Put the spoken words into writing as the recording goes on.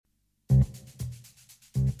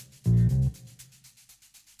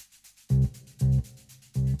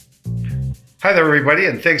Hi there, everybody,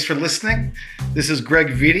 and thanks for listening. This is Greg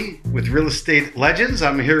Vitti with Real Estate Legends.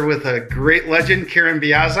 I'm here with a great legend, Karen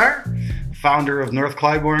Biazar, founder of North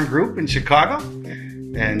Clybourne Group in Chicago.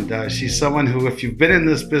 And she's someone who, if you've been in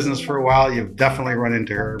this business for a while, you've definitely run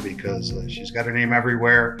into her because she's got her name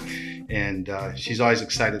everywhere. And she's always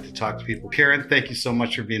excited to talk to people. Karen, thank you so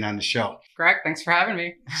much for being on the show. Greg, thanks for having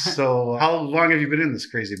me. So how long have you been in this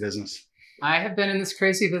crazy business? I have been in this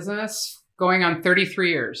crazy business going on 33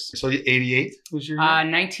 years. So 88 was your year?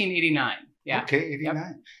 1989. Yeah. Okay, 89.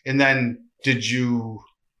 Yep. And then did you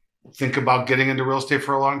think about getting into real estate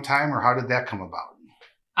for a long time, or how did that come about?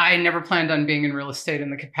 I never planned on being in real estate in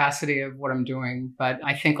the capacity of what I'm doing, but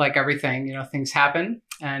I think like everything, things happen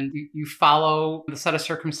and you follow the set of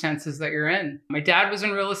circumstances that you're in. My dad was in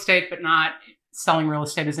real estate, but not selling real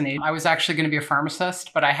estate as an agent. I was actually going to be a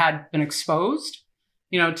pharmacist, but I had been exposed,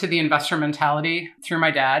 to the investor mentality through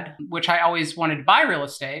my dad, which I always wanted to buy real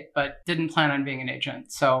estate, but didn't plan on being an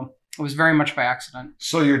agent. So it was very much by accident.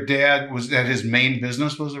 So your dad was that his main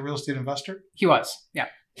business was a real estate investor? He was, yeah.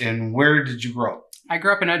 And where did you grow up? I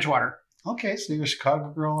grew up in Edgewater. Okay, so you're a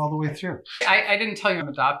Chicago girl all the way through. I didn't tell you I'm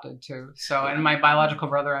adopted too. So, and my biological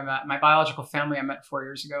family I met 4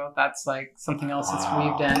 years ago. That's like something else that's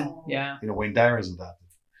weaved in. Yeah. Wayne Dyer is adopted.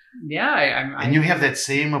 Yeah. And you have that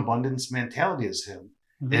same abundance mentality as him.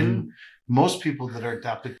 Mm-hmm. And most people that are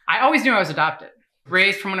adopted. I always knew I was adopted.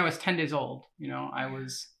 Raised from when I was 10 days old.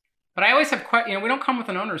 But I always have we don't come with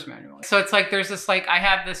an owner's manual. So it's like, there's this, I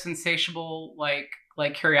have this insatiable, like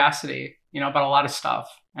curiosity, about a lot of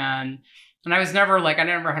stuff. And I was never I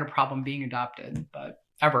never had a problem being adopted, but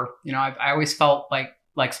ever, I always felt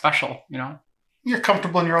like special, You're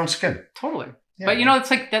comfortable in your own skin. Totally. Yeah. But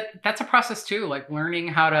it's like that's a process too, learning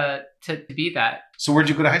how to be that. So where'd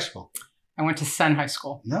you go to high school? I went to Senn High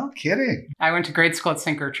School. No kidding. I went to grade school at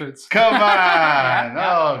St. Gertrude's. Come on. Yeah.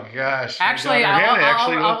 Oh, gosh. Actually,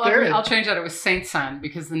 I'll change that. It was St. Senn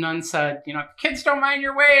because the nun said, if kids don't mind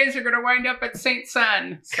your ways, you're going to wind up at St.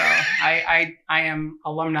 Senn. So I am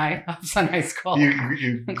alumni of Senn High School,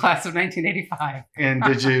 class of 1985. And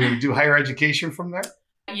did you do higher education from there?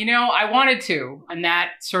 I wanted to, and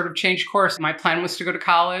that sort of changed course. My plan was to go to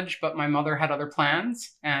college, but my mother had other plans.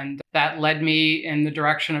 And that led me in the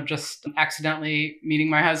direction of just accidentally meeting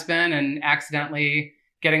my husband and accidentally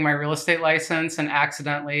getting my real estate license and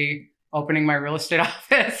accidentally opening my real estate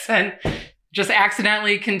office and just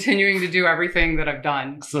accidentally continuing to do everything that I've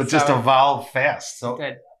done. So it just evolved fast. So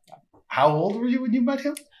did. How old were you when you met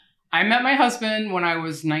him? I met my husband when I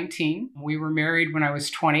was 19. We were married when I was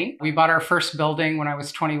 20. We bought our first building when I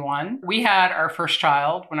was 21. We had our first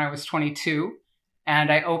child when I was 22. And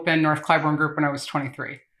I opened North Clybourne Group when I was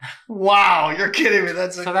 23. Wow, you're kidding me.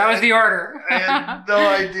 That was the order. I had no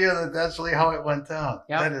idea that that's really how it went down.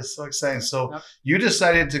 Yep. That is so exciting. So You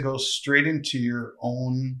decided to go straight into your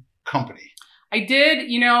own company. I did,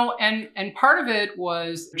 and part of it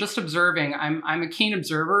was just observing. I'm a keen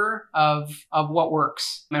observer of what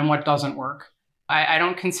works and what doesn't work. I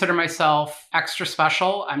don't consider myself extra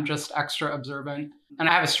special. I'm just extra observant. And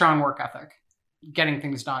I have a strong work ethic, getting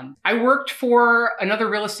things done. I worked for another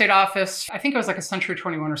real estate office. I think it was like a Century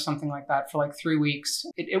 21 or something like that for 3 weeks.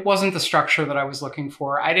 It wasn't the structure that I was looking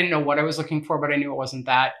for. I didn't know what I was looking for, but I knew it wasn't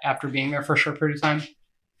that after being there for a short period of time.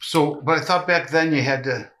 So, but I thought back then you had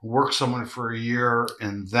to work someone for a year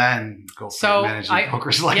and then go for managing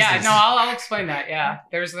broker's license. Yeah, no, I'll explain that. Yeah,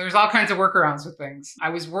 there's all kinds of workarounds with things. I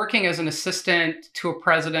was working as an assistant to a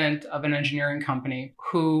president of an engineering company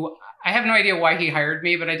who I have no idea why he hired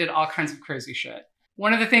me, but I did all kinds of crazy shit.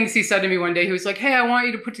 One of the things he said to me one day, he was like, "Hey, I want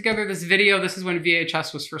you to put together this video." This is when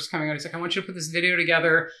VHS was first coming out. He's like, "I want you to put this video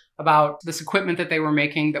together about this equipment that they were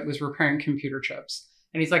making that was repairing computer chips."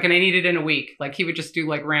 And he's like, and I need it in a week. He would just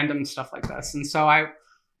do random stuff like this. And so I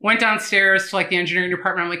went downstairs to the engineering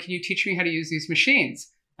department. I'm like, "Can you teach me how to use these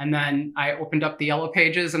machines?" And then I opened up the Yellow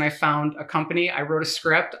Pages and I found a company. I wrote a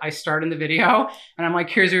script. I starred in the video and I'm like,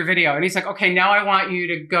 "Here's your video." And he's like, "Okay, now I want you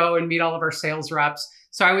to go and meet all of our sales reps."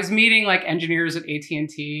 So I was meeting engineers at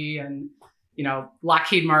AT&T and,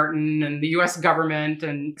 Lockheed Martin and the US government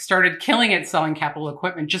and started killing it selling capital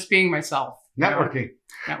equipment, just being myself. Networking.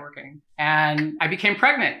 And I became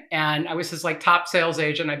pregnant and I was his top sales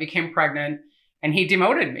agent. I became pregnant and he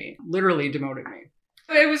demoted me, literally demoted me.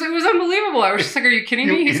 It was unbelievable. I was just like, "Are you kidding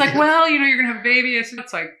me?" He's like, "Well, you're going to have a baby." I said,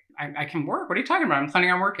 "It's I can work. What are you talking about? I'm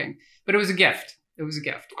planning on working." But it was a gift. It was a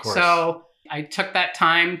gift. Of course. So I took that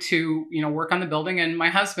time to, work on the building, and my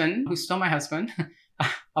husband, who's still my husband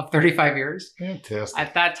of 35 years, fantastic,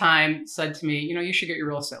 at that time said to me, "You should get your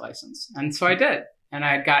real estate license." And so I did. And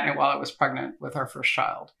I had gotten it while I was pregnant with our first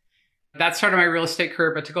child. That started my real estate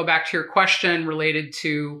career. But to go back to your question related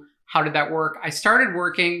to how did that work? I started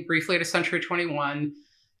working briefly at a Century 21,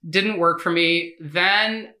 didn't work for me.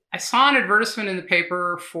 Then I saw an advertisement in the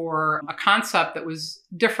paper for a concept that was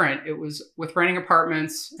different. It was with renting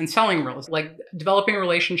apartments and selling real estate, like developing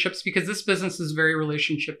relationships, because this business is very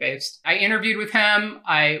relationship based. I interviewed with him.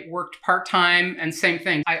 I worked part-time, and same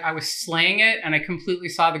thing. I was slaying it, and I completely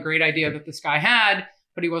saw the great idea that this guy had,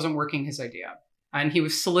 but he wasn't working his idea. And he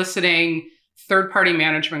was soliciting third-party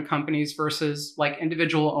management companies versus like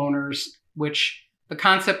individual owners, which the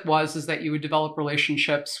concept is that you would develop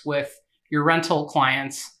relationships with your rental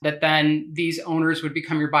clients, that then these owners would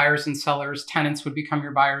become your buyers and sellers, tenants would become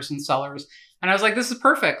your buyers and sellers. And I was like, this is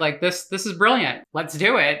perfect. Like this is brilliant. Let's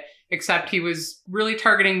do it. Except he was really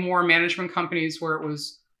targeting more management companies where it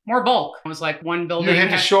was more bulk. It was like one building. You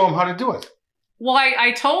had to show him how to do it. Well,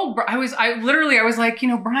 I was like,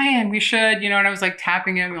 Brian, we should, and I was like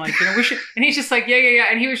tapping him, like, we should. And he's just like, yeah.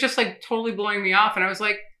 And he was just like totally blowing me off. And I was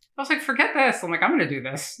like, forget this. I'm like, I'm going to do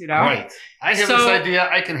this, Right. I have this idea.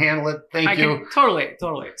 I can handle it. Thank you. Totally.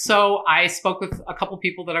 So I spoke with a couple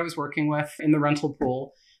people that I was working with in the rental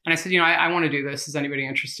pool. And I said, I want to do this. Is anybody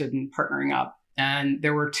interested in partnering up? And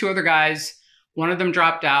there were two other guys. One of them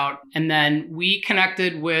dropped out. And then we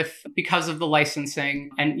connected because of the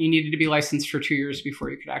licensing, and you needed to be licensed for 2 years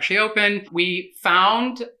before you could actually open. We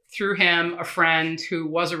found through him a friend who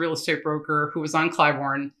was a real estate broker who was on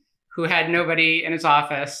Clybourne, who had nobody in his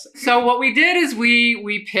office. So what we did is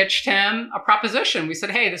we pitched him a proposition. We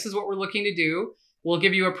said, hey, this is what we're looking to do. We'll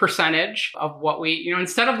give you a percentage of what we,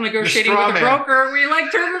 instead of negotiating with the broker, we like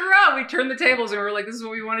turned it around. We turned the tables and we were like, this is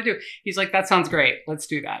what we want to do. He's like, that sounds great. Let's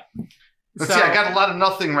do that. Let's see, I got a lot of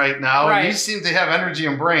nothing right now. Right. You seem to have energy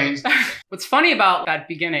and brains. What's funny about that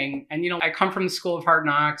beginning, and I come from the school of hard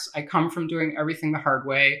knocks. I come from doing everything the hard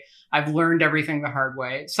way. I've learned everything the hard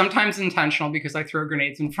way, sometimes intentional because I throw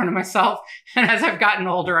grenades in front of myself. And as I've gotten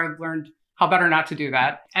older, I've learned how better not to do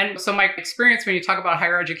that. And so my experience, when you talk about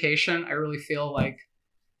higher education, I really feel like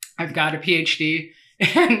I've got a PhD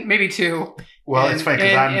and maybe two. Well, it's funny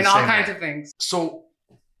because I'm in all kinds of things. So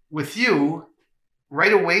with you,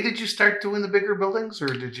 right away, did you start doing the bigger buildings, or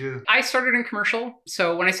did you? I started in commercial.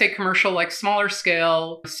 So when I say commercial, like smaller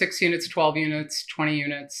scale, 6 units, 12 units, 20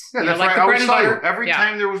 units. Yeah, that's right. I always saw you. Every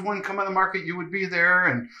time there was one come on the market, you would be there,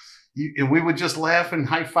 and we would just laugh and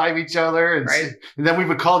high five each other, and then we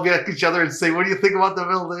would call back each other and say, "What do you think about the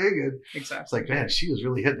building?" And exactly. It's like, man, she was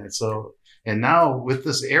really hitting it. So, and now with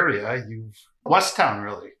this area, Westtown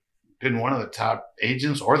really been one of the top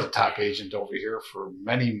agents or the top agent over here for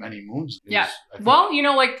many, many moons. Yeah. Well,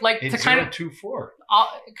 like to kind of 8024.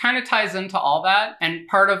 It kind of ties into all that. And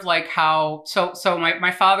part of like how, so my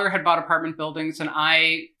father had bought apartment buildings, and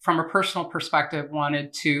I, from a personal perspective,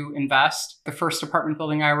 wanted to invest. The first apartment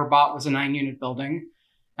building I ever bought was a 9-unit building.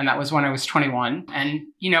 And that was when I was 21. And,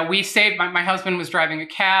 we saved, my husband was driving a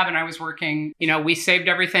cab and I was working, we saved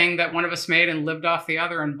everything that one of us made and lived off the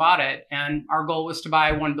other and bought it. And our goal was to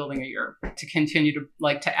buy one building a year, to continue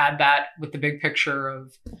to add that with the big picture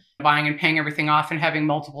of buying and paying everything off and having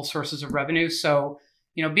multiple sources of revenue. So,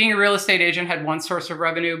 being a real estate agent had one source of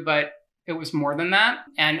revenue, but it was more than that.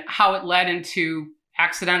 And how it led into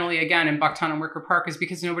accidentally, again, in Bucktown and Wicker Park is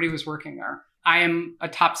because nobody was working there. I am a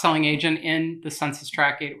top selling agent in the Census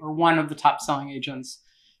Tract, or one of the top selling agents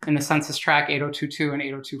in the Census Tract 8022 and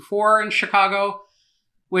 8024 in Chicago,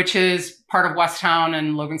 which is part of Westtown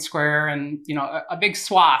and Logan Square and, a big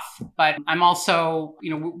swath. But I'm also,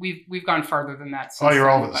 we've gone farther than that. Oh, you're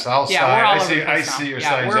all over the south side. Yeah, we're all over I see your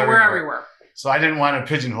signs we're everywhere. So I didn't want to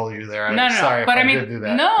pigeonhole you there. No. Sorry but if I did do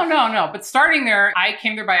that. No. But starting there, I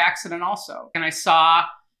came there by accident also. And I saw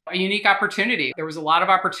a unique opportunity. There was a lot of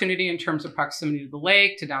opportunity in terms of proximity to the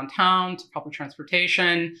lake, to downtown, to public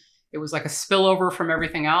transportation. It was like a spillover from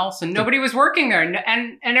everything else, and nobody was working there,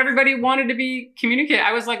 and everybody wanted to be communicated.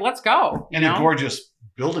 I was like, let's go. And a gorgeous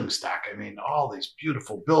building stock. I mean, all these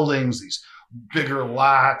beautiful buildings, these bigger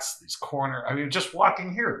lots, these corner. I mean, just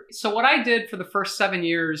walking here. So what I did for the first 7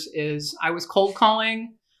 years is I was cold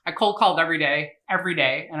calling. I cold called every day,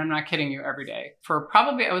 and I'm not kidding you, every day for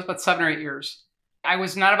probably, it was about 7 or 8 years. I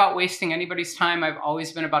was not about wasting anybody's time. I've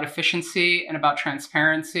always been about efficiency and about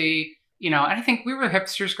transparency. And I think we were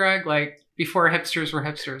hipsters, Greg, like before hipsters were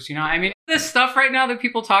hipsters. I mean, this stuff right now that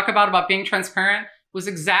people talk about being transparent was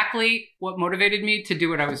exactly what motivated me to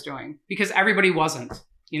do what I was doing, because everybody wasn't,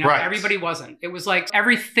 Everybody wasn't. It was like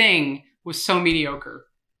everything was so mediocre.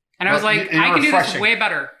 And I was like, I can do this way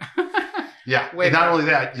better. Yeah. And not only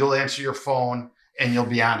that, you'll answer your phone and you'll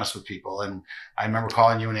be honest with people. And I remember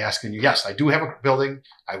calling you and asking you, yes, I do have a building.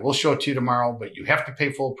 I will show it to you tomorrow, but you have to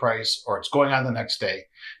pay full price or it's going on the next day.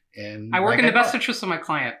 And I work in the best interest of my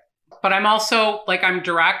client. But I'm also like, I'm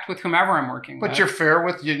direct with whomever I'm working with. But you're fair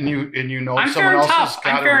with you, and you know I'm someone fair and else tough. has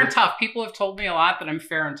got I'm fair and tough. People have told me a lot that I'm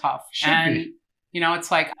fair and tough. Should and be.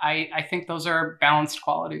 It's like I think those are balanced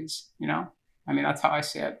qualities. I mean, that's how I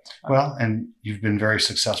see it. Well, and you've been very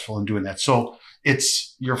successful in doing that. So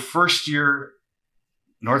it's your first year,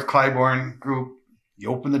 North Clybourne Group.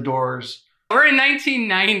 You open the doors. We're in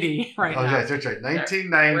 1990 right now. Yes, that's right.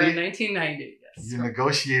 1990. We're in 1990. Yes. You're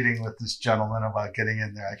negotiating with this gentleman about getting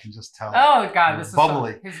in there. I can just tell. Oh God, this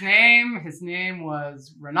bubbly. His name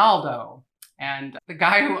was Ronaldo, and the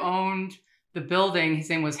guy who owned the building, his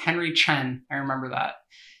name was Henry Chen. I remember that.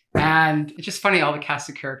 And it's just funny, all the cast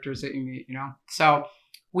of characters that you meet, So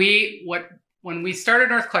when we started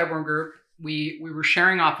North Clybourne Group, we were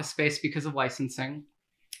sharing office space because of licensing.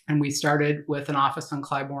 And we started with an office on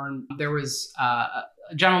Clybourne. There was a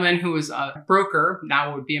gentleman who was a broker,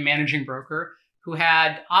 now would be a managing broker, who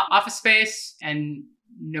had office space and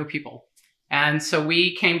no people. And so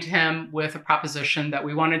we came to him with a proposition that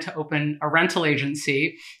we wanted to open a rental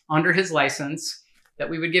agency under his license, that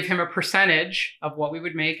we would give him a percentage of what we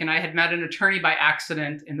would make. And I had met an attorney by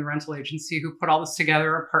accident in the rental agency who put all this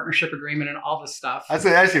together, a partnership agreement and all this stuff. I was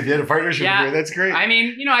going to ask you if you had a partnership agreement. That's great. I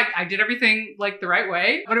mean, I did everything like the right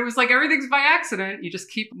way, but it was like everything's by accident. You just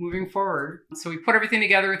keep moving forward. So we put everything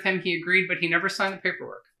together with him. He agreed, but he never signed the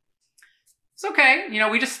paperwork. It's okay.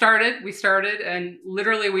 We just started. We started and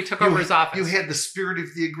literally we took over his office. You had the spirit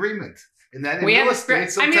of the agreement. And that in we real had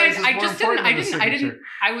estate,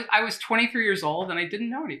 I was 23 years old and I didn't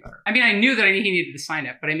know any better. I mean, I knew that he needed to sign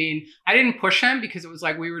it, but I mean, I didn't push him because it was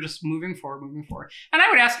like, we were just moving forward. And I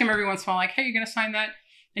would ask him every once in a while, like, hey, you going to sign that?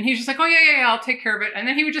 And he's just like, oh yeah, I'll take care of it. And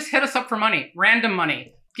then he would just hit us up for money, random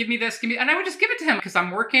money. Give me this, and I would just give it to him because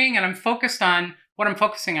I'm working and I'm focused on what I'm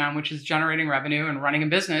focusing on, which is generating revenue and running a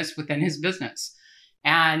business within his business.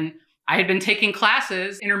 And I had been taking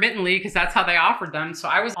classes intermittently because that's how they offered them. So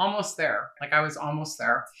I was almost there.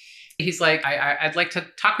 He's like, I'd like to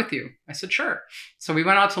talk with you. I said, sure. So we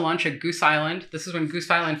went out to lunch at Goose Island. This is when Goose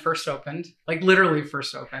Island first opened, like literally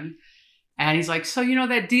first opened. And he's like, so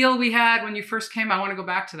that deal we had when you first came, I want to go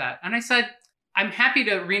back to that. And I said, I'm happy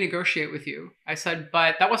to renegotiate with you. I said,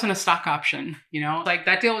 but that wasn't a stock option. Like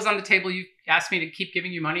that deal was on the table. You asked me to keep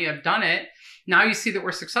giving you money. I've done it. Now you see that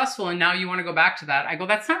we're successful and now you want to go back to that. I go,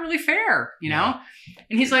 that's not really fair, And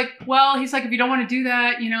he's like, if you don't want to do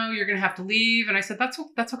that, you're going to have to leave. And I said,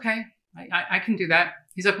 that's okay. I can do that.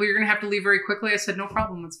 He's like, well, you're going to have to leave very quickly. I said, no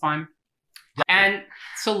problem. That's fine. And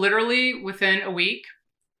so literally within a week,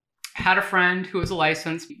 had a friend who was a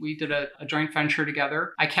licensed. We did a joint venture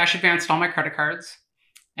together. I cash advanced all my credit cards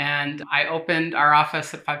and I opened our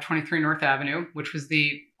office at 523 North Avenue, which was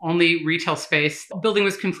the only retail space. The building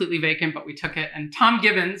was completely vacant, but we took it. And Tom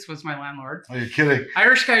Gibbons was my landlord. Are you kidding?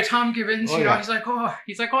 Irish guy, Tom Gibbons. Yeah. He's like,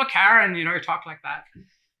 oh, Karen, he talked like that.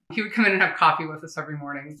 He would come in and have coffee with us every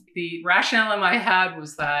morning. The rationale in my head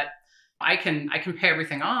was that I can pay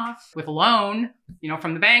everything off with a loan,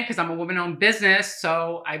 from the bank because I'm a woman-owned business.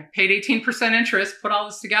 So I paid 18% interest, put all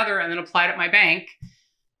this together, and then applied at my bank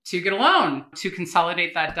to get a loan to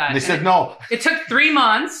consolidate that debt. They said no. It took 3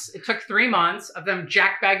 months. It took 3 months of them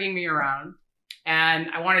jackbagging me around. And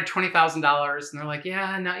I wanted $20,000. And they're like,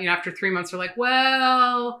 yeah, no, after 3 months, they're like,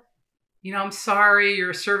 well, I'm sorry,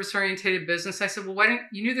 you're a service-oriented business. I said, well, why didn't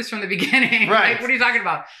you knew this from the beginning? Right. Like, what are you talking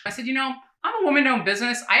about? I said, I'm a woman-owned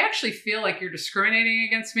business. I actually feel like you're discriminating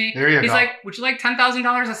against me. There you go. He's like, would you like $10,000?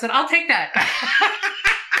 I said, I'll take that.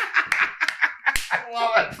 I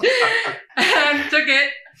love it. And took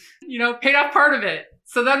it, paid off part of it.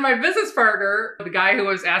 So then my business partner, the guy who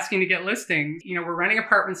was asking to get listings, we're renting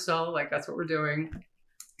apartments still, like that's what we're doing.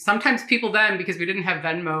 Sometimes people then, because we didn't have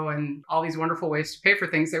Venmo and all these wonderful ways to pay for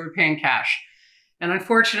things, they would pay in cash. And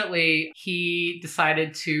unfortunately, he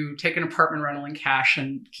decided to take an apartment rental in cash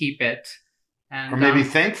and keep it. And, or maybe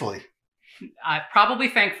thankfully. Probably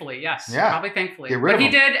thankfully, yes. Yeah. Probably thankfully. Get rid but of he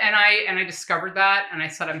him. did, and I discovered that, and I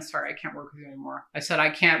said, I'm sorry, I can't work with you anymore. I said, I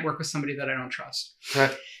can't work with somebody that I don't trust.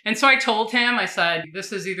 Right. And so I told him, I said,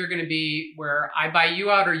 this is either going to be where I buy you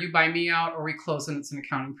out or you buy me out, or we close and it's an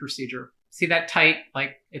accounting procedure. See that tight?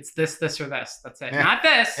 Like, it's this, this, or this. That's it. Yeah. Not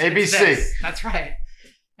this. ABC. It's this. That's right.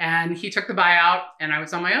 And he took the buyout and I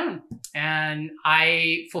was on my own. And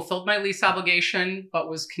I fulfilled my lease obligation, but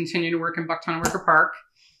was continuing to work in Bucktown and Wicker Park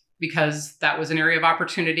because that was an area of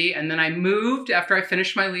opportunity. And then I moved, after I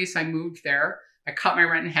finished my lease, I moved there. I cut my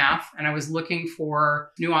rent in half and I was looking for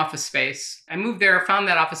new office space. I moved there, found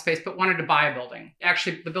that office space, but wanted to buy a building.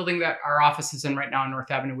 Actually, the building that our office is in right now on North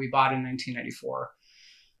Avenue, we bought in 1994.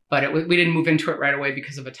 but we didn't move into it right away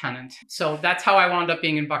because of a tenant. So that's how I wound up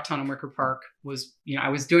being in Bucktown and Wicker Park. Was, I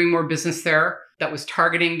was doing more business there that was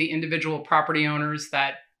targeting the individual property owners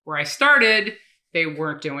that where I started, they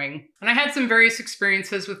weren't doing. And I had some various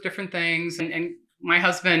experiences with different things. And my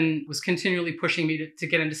husband was continually pushing me to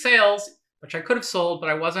get into sales, which I could have sold, but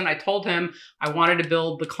I wasn't. I told him I wanted to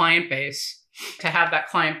build the client base, to have that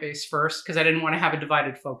client base first, because I didn't want to have a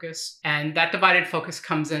divided focus. And that divided focus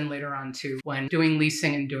comes in later on too, when doing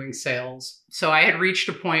leasing and doing sales. So I had reached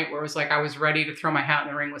a point where it was like I was ready to throw my hat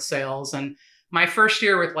in the ring with sales. And my first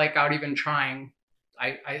year without even trying,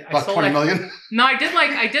 I about sold 20 million? No, I did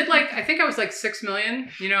I think I was like 6 million,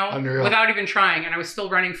 Unreal. without even trying. And I was still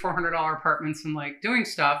renting $400 apartments and doing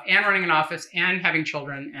stuff and running an office and having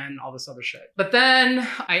children and all this other shit. But then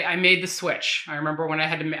I made the switch. I remember when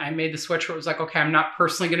I made the switch where it was like, okay, I'm not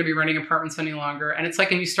personally going to be renting apartments any longer. And it's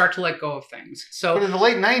and you start to let go of things. So, but in the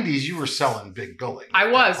late 90s, you were selling big buildings.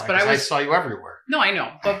 I was, but I saw you everywhere. No, I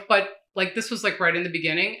know. But this was right in the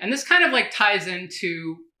beginning. And this kind of ties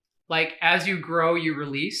into as you grow, you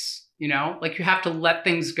release, you have to let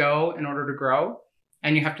things go in order to grow,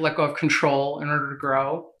 and you have to let go of control in order to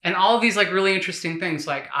grow. And all of these really interesting things.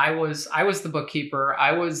 I was the bookkeeper.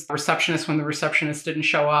 I was the receptionist when the receptionist didn't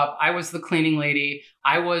show up. I was the cleaning lady.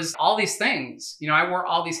 I was all these things. I wore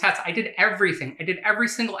all these hats. I did everything. I did every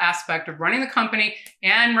single aspect of running the company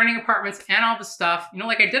and running apartments and all the stuff.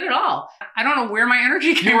 I did it all. I don't know where my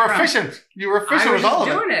energy came from. You were efficient. You were efficient with all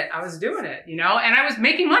of it. I was doing it, and I was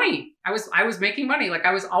making money. I was making money.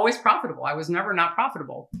 I was always profitable. I was never not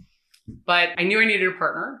profitable. But I knew I needed a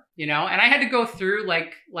partner, and I had to go through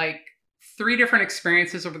 3 different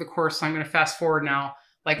experiences over the course. I'm going to fast forward now,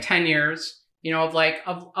 10 years,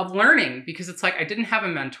 of learning, because it's I didn't have a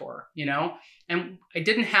mentor, and I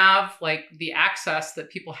didn't have the access that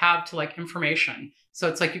people have to information. So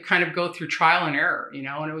it's you kind of go through trial and error,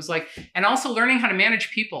 and it was and also learning how to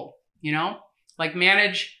manage people,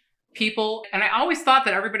 manage people. And I always thought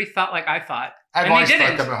that everybody thought like I thought. I've always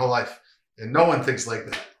thought that my whole life, and no one thinks like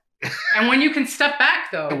that. And when you can step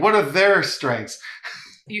back, though, what are their strengths?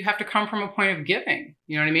 You have to come from a point of giving.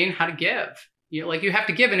 You know what I mean? How to give. You have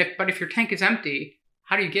to give, but if your tank is empty,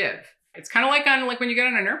 how do you give? It's kind of on when you get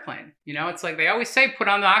on an airplane. It's they always say put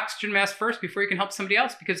on the oxygen mask first before you can help somebody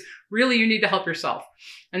else, because really you need to help yourself.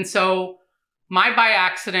 And so by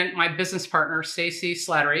accident, my business partner, Stacy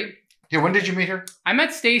Slattery. Yeah, when did you meet her? I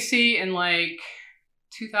met Stacy in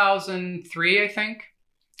 2003, I think.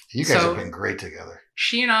 You guys have been great together.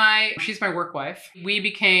 She and she's my work wife.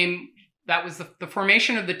 That was the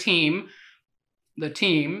formation of the team. The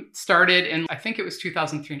team started in, I think it was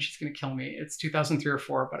 2003, and she's going to kill me. It's 2003 or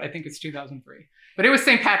 4, but I think it's 2003. But it was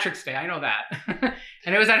St. Patrick's Day. I know that.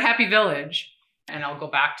 And it was at Happy Village. And I'll go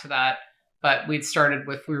back to that. But we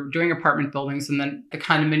were doing apartment buildings, and then the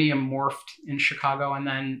condominium morphed in Chicago. And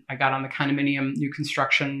then I got on the condominium new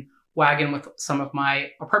construction wagon with some of my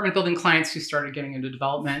apartment building clients who started getting into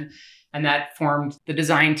development. And that formed the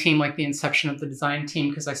design team, the inception of the design team,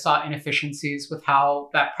 because I saw inefficiencies with how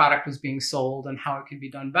that product was being sold and how it could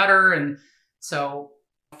be done better. And so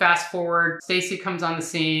fast forward, Stacy comes on the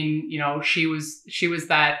scene. She was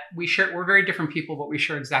that we're very different people, but we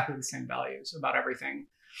share exactly the same values about everything.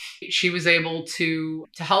 She was able to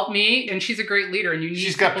help me, and she's a great leader. And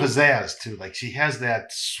she's got pizzazz too. She has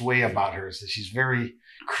that sway about her. So she's very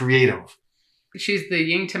creative. She's the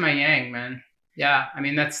yin to my yang, man. Yeah, I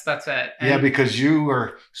mean that's it. And yeah, because you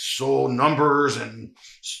are so numbers, and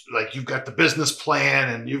you've got the business plan,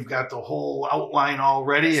 and you've got the whole outline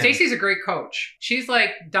already. Stacy's a great coach. She's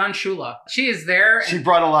like Don Shula. She is there. She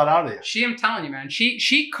brought a lot out of you. I'm telling you, man.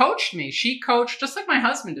 She coached me. She coached just like my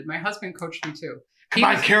husband did. My husband coached me too. Come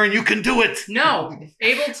on, Karen, you can do it. No,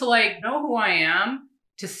 able to know who I am,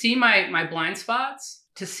 to see my blind spots,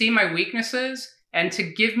 to see my weaknesses, and to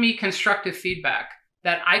give me constructive feedback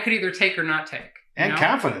that I could either take or not take. And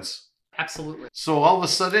confidence. Absolutely. So all of a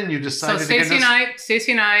sudden you decided to get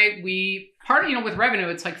Stacy and I, we with revenue,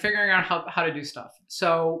 it's figuring out how to do stuff.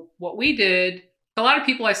 So what we did, a lot of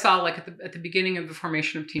people I saw at the beginning of the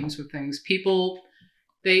formation of teams with things, people,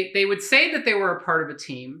 they would say that they were a part of a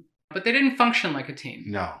team, but they didn't function like a team.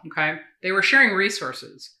 No. Okay. They were sharing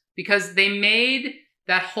resources because they made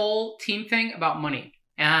that whole team thing about money.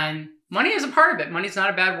 And money is a part of it. Money's not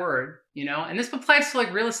a bad word, and this applies to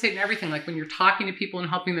real estate and everything. When you're talking to people and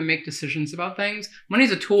helping them make decisions about things,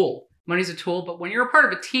 money's a tool. But when you're a part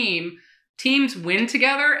of a team, teams win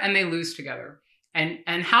together and they lose together.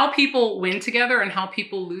 And how people win together and how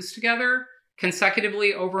people lose together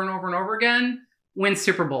consecutively over and over and over again win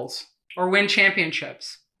Super Bowls or win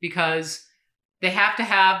championships, because they have to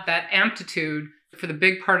have that amplitude for the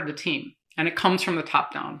big part of the team. And it comes from the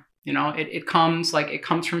top down. It comes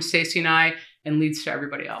from Stacy and I and leads to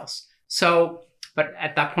everybody else. So, but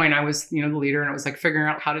at that point I was, the leader, and it was like figuring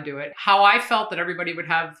out how to do it. How I felt that everybody would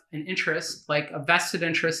have an interest, like a vested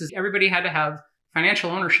interest, is everybody had to have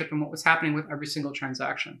financial ownership in what was happening with every single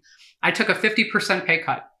transaction. I took a 50% pay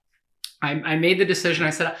cut. I made the decision.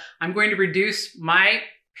 I said, I'm going to reduce my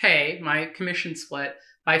pay, my commission split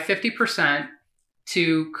by 50%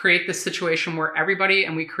 to create this situation where everybody,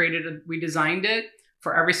 and we designed it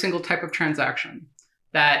for every single type of transaction,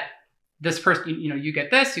 that this person, you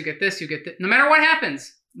get this, you get this, you get this, no matter what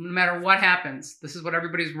happens, this is what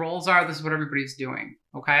everybody's roles are. This is what everybody's doing.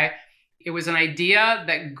 Okay. It was an idea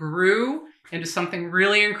that grew into something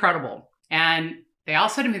really incredible. And they all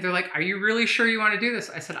said to me, they're like, are you really sure you want to do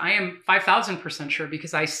this? I said, I am 5,000% sure,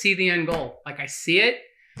 because I see the end goal. Like, I see it.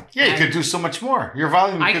 Yeah, you could do so much more. Your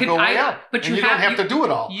volume could go way up. But you don't have to do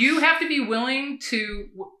it all. You have to be willing to,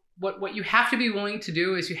 what you have to be willing to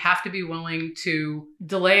do is you have to be willing to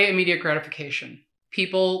delay immediate gratification.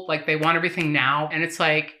 People, like, they want everything now. And it's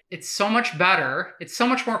like, it's so much better. It's so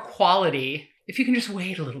much more quality if you can just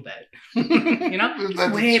wait a little bit,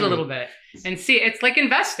 just wait a little bit and see. It's like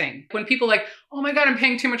investing. When people are like, oh my God, I'm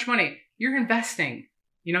paying too much money. You're investing.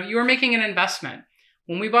 You are making an investment.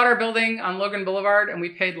 When we bought our building on Logan Boulevard and we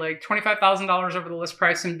paid like $25,000 over the list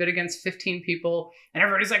price and bid against 15 people, and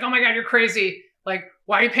everybody's like, oh my God, you're crazy. Like,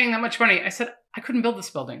 why are you paying that much money? I said, I couldn't build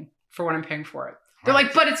this building for what I'm paying for it. They're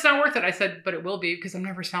like, but it's not worth it. I said, but it will be, because I'm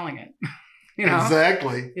never selling it.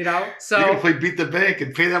 Exactly. So you can play beat the bank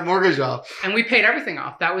and pay that mortgage off. And we paid everything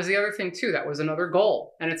off. That was the other thing too. That was another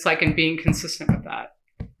goal. And it's like, in being consistent with that.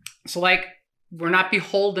 So like, we're not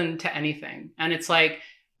beholden to anything. And it's like,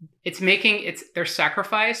 it's their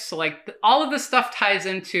sacrifice. So like all of this stuff ties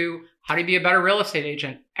into how to be a better real estate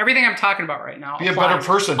agent. Everything I'm talking about right now. Be a better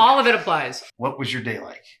person. All of it applies. What was your day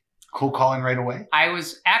like? Cold calling right away? I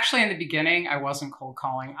was actually, in the beginning, I wasn't cold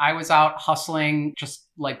calling. I was out hustling, just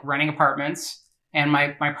like renting apartments. And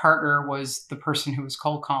my partner was the person who was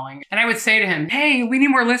cold calling. And I would say to him, hey, we need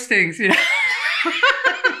more listings.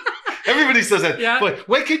 Everybody says that. Yeah. But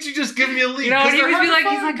why can't you just give me a lead? And he would be like,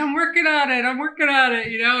 he's like, I'm working on it.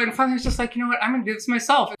 And finally he's just like, you know what? I'm going to do this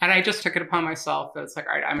myself. And I just took it upon myself that it's like,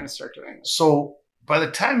 all right, I'm going to start doing this. So by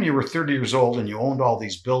the time you were 30 years old and you owned all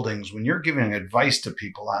these buildings, when you're giving advice to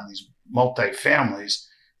people on these multi-families,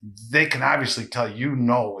 they can obviously tell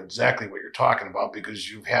exactly what you're talking about, because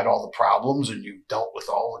you've had all the problems and you've dealt with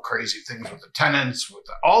all the crazy things with the tenants, with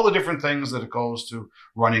all the different things that it goes to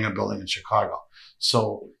running a building in Chicago.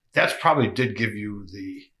 So that's probably did give you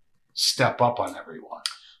the step up on everyone.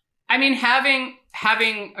 I mean,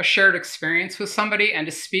 having a shared experience with somebody and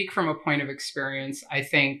to speak from a point of experience, I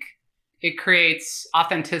think it creates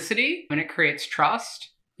authenticity and it creates trust.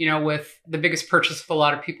 With the biggest purchase of a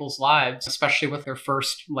lot of people's lives, especially with their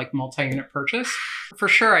first like multi-unit purchase. For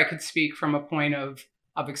sure, I could speak from a point of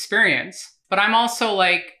experience, but I'm also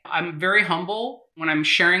I'm very humble when I'm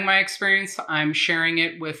sharing my experience. I'm sharing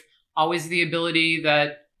it with always the ability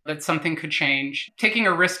that something could change, taking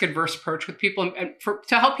a risk adverse approach with people and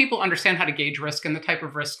to help people understand how to gauge risk and the type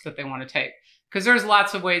of risk that they want to take. Because there's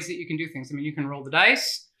lots of ways that you can do things. I mean, you can roll the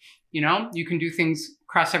dice. You can do things,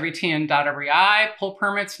 cross every T and dot every I, pull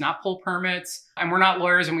permits, not pull permits. And we're not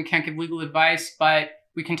lawyers and we can't give legal advice, but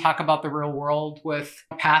we can talk about the real world with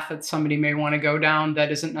a path that somebody may want to go down that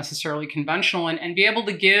isn't necessarily conventional, and be able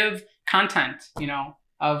to give content,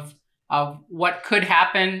 of what could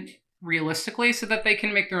happen realistically so that they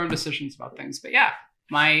can make their own decisions about things. But yeah,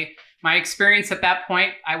 my experience at that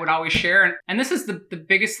point, I would always share. And this is the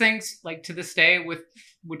biggest things, like to this day, with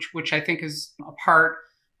which I think is a part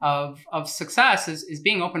of success is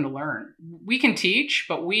being open to learn. We can teach,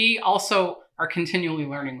 but we also are continually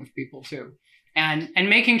learning with people too. And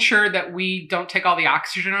making sure that we don't take all the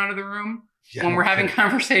oxygen out of the room when we're having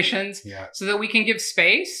conversations, so that we can give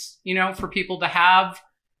space, for people to have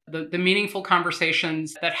the meaningful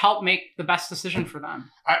conversations that help make the best decision for them.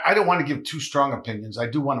 I don't want to give too strong opinions. I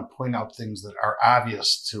do want to point out things that are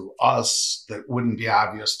obvious to us that wouldn't be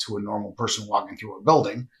obvious to a normal person walking through a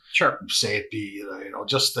building. Sure. Say it be,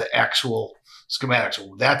 just the actual schematics.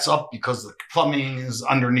 Well, that's up because the plumbing is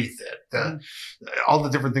underneath it. All the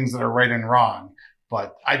different things that are right and wrong.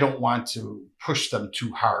 But I don't want to push them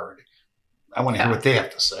too hard. I want to hear what they have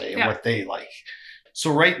to say and what they like.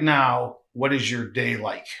 So right now, what is your day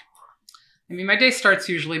like? I mean, my day starts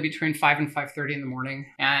usually between 5 and 5:30 in the morning.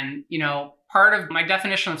 And, Part of my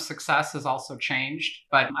definition of success has also changed,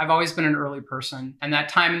 but I've always been an early person. And that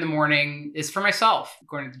time in the morning is for myself,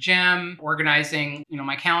 going to the gym, organizing,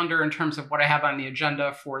 my calendar in terms of what I have on the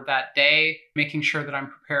agenda for that day, making sure that I'm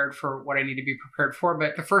prepared for what I need to be prepared for.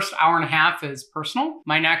 But the first hour and a half is personal.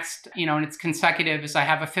 My next, and it's consecutive, is I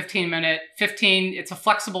have a it's a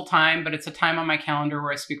flexible time, but it's a time on my calendar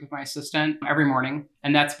where I speak with my assistant every morning.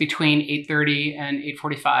 And that's between 8:30 and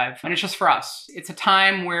 8:45. And it's just for us. It's a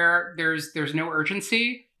time where there's no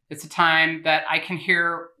urgency. It's a time that I can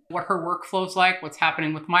hear what her workflow's like, what's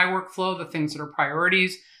happening with my workflow, the things that are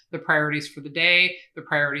priorities, the priorities for the day, the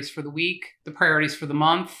priorities for the week, the priorities for the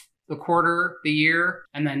month, the quarter, the year,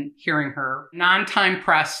 and then hearing her. Non-time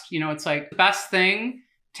pressed, it's like the best thing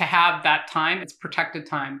to have that time. It's protected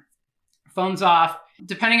time. Phone's off.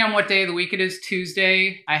 Depending on what day of the week it is,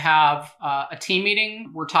 Tuesday, I have a team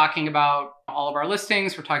meeting. We're talking about all of our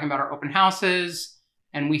listings. We're talking about our open houses.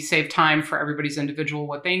 And we save time for everybody's individual,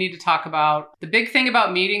 what they need to talk about. The big thing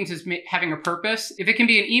about meetings is having a purpose. If it can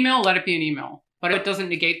be an email, let it be an email. But it doesn't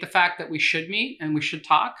negate the fact that we should meet and we should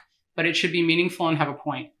talk, but it should be meaningful and have a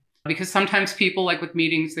point. Because sometimes people, like with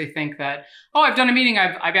meetings, they think that, I've done a meeting,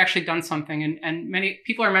 I've actually done something. And many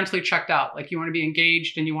people are mentally checked out. Like you want to be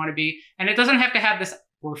engaged and you want to be, and it doesn't have to have this,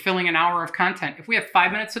 we're filling an hour of content. If we have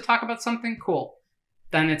 5 minutes to talk about something, cool.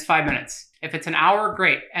 Then it's 5 minutes. If it's an hour,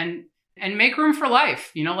 great. And make room for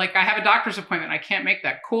life. Like I have a doctor's appointment. I can't make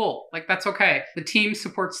that. Cool. Like that's okay. The team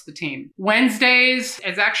supports the team. Wednesdays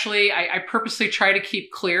is actually, I purposely try to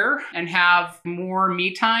keep clear and have more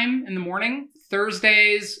me time in the morning.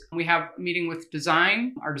 Thursdays, we have a meeting with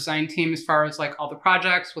design, our design team, as far as like all the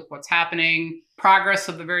projects with what's happening, progress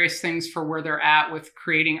of the various things for where they're at with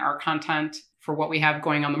creating our content for what we have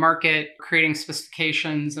going on the market, creating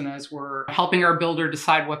specifications, and as we're helping our builder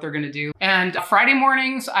decide what they're going to do. And Friday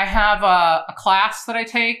mornings, I have a class that I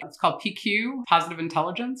take. It's called PQ, Positive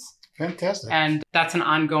Intelligence. Fantastic. And that's an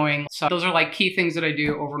ongoing. So those are like key things that I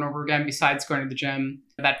do over and over again, besides going to the gym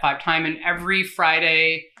that 5 times. And every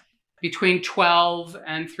Friday between 12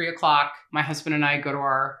 and 3 o'clock, my husband and I go to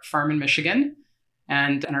our farm in Michigan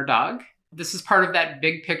and our dog. This is part of that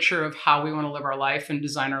big picture of how we want to live our life and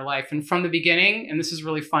design our life. And from the beginning, and this is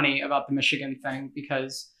really funny about the Michigan thing,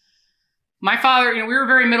 because my father, we were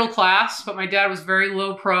very middle class, but my dad was very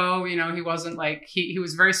low pro. He wasn't like, he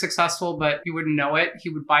was very successful, but you wouldn't know it. He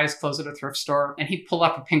would buy his clothes at a thrift store and he'd pull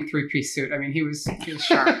up a pink 3-piece suit. I mean, he was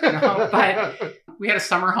sharp, but we had a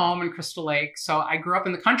summer home in Crystal Lake. So I grew up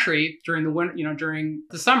in the country during the winter, during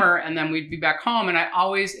the summer, and then we'd be back home. And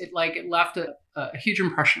it left a huge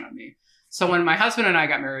impression on me. So when my husband and I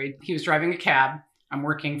got married, he was driving a cab. I'm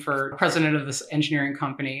working for the president of this engineering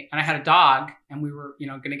company, and I had a dog, and we were,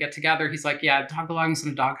 going to get together. He's like, yeah, dog belongs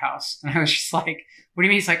in a doghouse. And I was just like, what do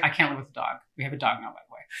you mean? He's like, I can't live with a dog. We have a dog now, by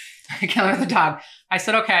the way. I can't live with a dog. I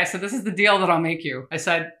said, okay. I said, this is the deal that I'll make you. I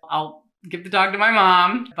said, I'll give the dog to my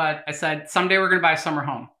mom, but I said, someday we're going to buy a summer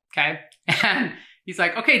home. Okay. And he's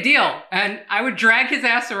like, okay, deal. And I would drag his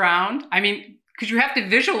ass around. I mean, because you have to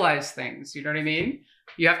visualize things. You know what I mean?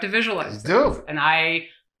 You have to visualize things.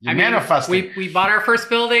 And manifesting. We bought our first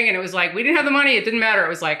building, and it was like, we didn't have the money. It didn't matter. It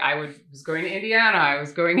was like, was going to Indiana. I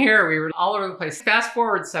was going here. We were all over the place. Fast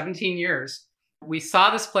forward 17 years. We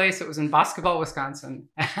saw this place. It was in Boscobel, Wisconsin.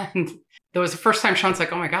 And there was the first time Sean's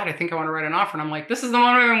like, oh my God, I think I want to write an offer. And I'm like, this is the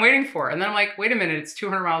one I've been waiting for. And then I'm like, wait a minute, it's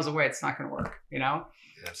 200 miles away. It's not going to work,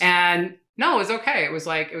 Yes. And no, it was okay. It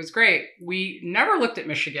was great. We never looked at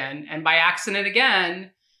Michigan. And by accident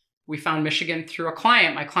again, we found Michigan through a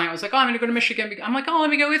client. My client was like, I'm going to go to Michigan. I'm like, let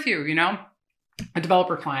me go with you, a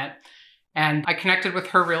developer client. And I connected with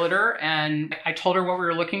her realtor and I told her what we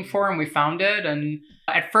were looking for and we found it. And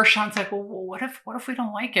at first Sean's like, well, what if we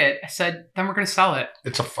don't like it? I said, then we're going to sell it.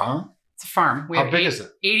 It's a farm? It's a farm. How big is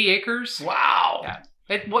it? 80 acres. Wow. Yeah.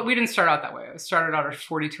 We didn't start out that way. It started out at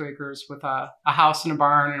 42 acres with a house and a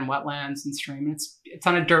barn and wetlands and stream. It's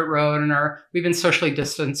on a dirt road, and we've been socially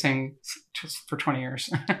distancing for 20 years,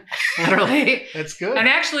 literally. That's good. And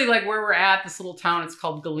actually, like where we're at, this little town, it's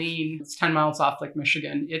called Galeen. It's 10 miles off Lake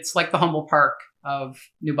Michigan. It's like the Humboldt Park of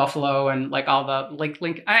New Buffalo and like all the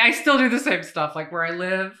Link. I still do the same stuff, like where I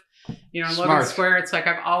live, in Logan Square. It's like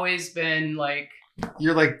I've always been like.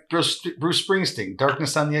 You're like Bruce Springsteen,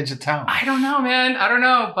 Darkness on the Edge of Town. I don't know, man. I don't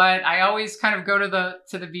know, but I always kind of go to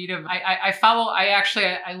the beat of.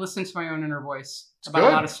 I listen to my own inner voice about a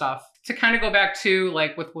lot of stuff. To kind of go back to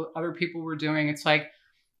like with what other people were doing, it's like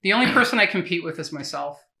the only person I compete with is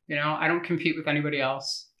myself. I don't compete with anybody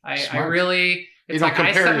else. I really. It's like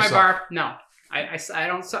I set my bar. No, I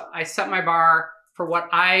don't. I set my bar for what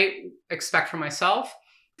I expect from myself.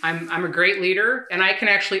 I'm a great leader, and I can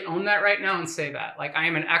actually own that right now and say that. Like, I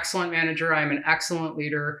am an excellent manager. I am an excellent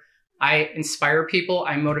leader. I inspire people,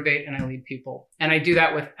 I motivate, and I lead people. And I do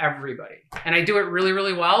that with everybody. And I do it really,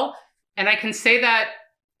 really well. And I can say that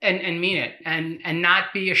and mean it and not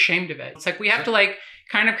be ashamed of it. It's like we have to like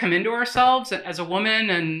kind of come into ourselves as a woman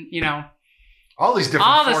and, you know, all these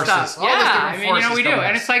different forces. Stuff. All yeah, these different forces we do.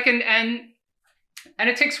 And it's like, and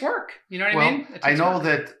it takes work. You know what I mean? I know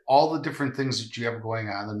that all the different things that you have going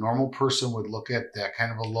on, the normal person would look at that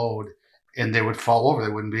kind of a load and they would fall over.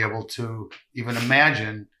 They wouldn't be able to even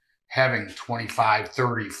imagine having 25,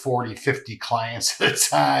 30, 40, 50 clients at a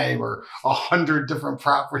time or 100 different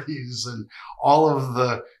properties and all of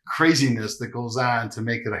the craziness that goes on to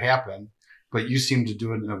make it happen. But you seem to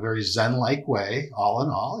do it in a very Zen-like way, all in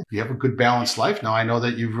all. You have a good balanced life now. I know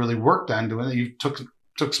that you've really worked on doing it. You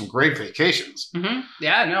took some great vacations. Mm-hmm.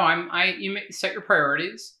 Yeah, no, you set your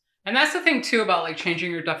priorities. And that's the thing too about like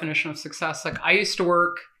changing your definition of success. Like I used to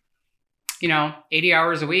work, 80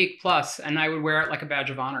 hours a week plus, and I would wear it like a badge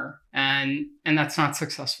of honor. And that's not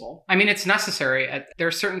successful. I mean, it's necessary. There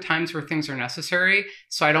are certain times where things are necessary.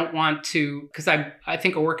 So I don't want to, because I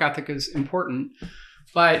think a work ethic is important,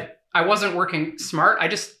 but I wasn't working smart. I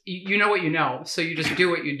just, you know what you know. So you just do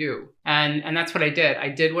what you do. And that's what I did. I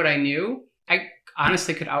did what I knew. I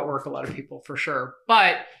honestly could outwork a lot of people for sure.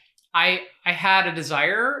 But I had a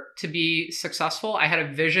desire to be successful. I had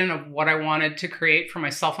a vision of what I wanted to create for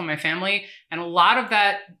myself and my family. And a lot of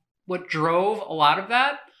that, what drove a lot of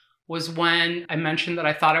that was when I mentioned that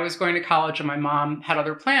I thought I was going to college and my mom had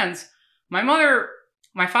other plans. My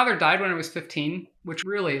father died when I was 15, which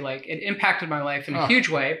really like it impacted my life in a huge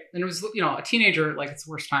way. And it was, a teenager, like it's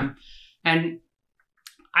the worst time. And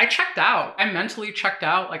I checked out. I mentally checked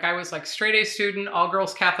out. Like I was like straight A student, all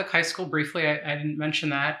girls Catholic high school. Briefly, I didn't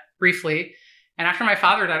mention that briefly. And after my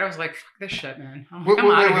father died, I was like, fuck this shit, man. I'm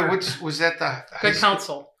out of here. Which was that the Good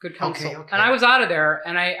counsel. Good counsel. Okay. And I was out of there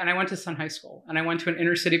and I went to Sun High School and I went to an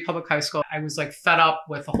inner city public high school. I was like fed up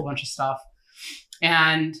with a whole bunch of stuff.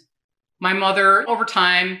 And my mother, over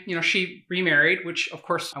time, she remarried, which of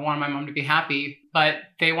course I wanted my mom to be happy, but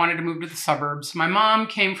they wanted to move to the suburbs. My mom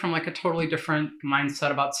came from like a totally different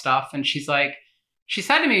mindset about stuff. And she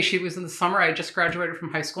said to me, she was in the summer, I just graduated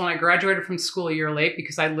from high school and I graduated from school a year late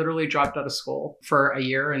because I literally dropped out of school for a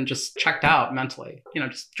year and just checked out mentally,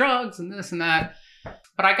 just drugs and this and that.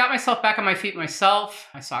 But I got myself back on my feet myself.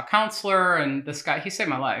 I saw a counselor and this guy, he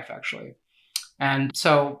saved my life actually. And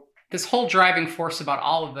so this whole driving force about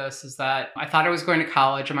all of this is that I thought I was going to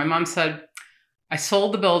college and my mom said, I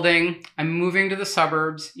sold the building. I'm moving to the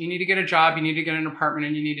suburbs. You need to get a job. You need to get an apartment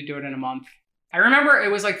and you need to do it in a month. I remember it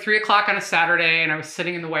was like 3:00 on a Saturday and I was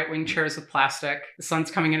sitting in the white wing chairs with plastic. The sun's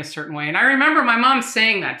coming in a certain way. And I remember my mom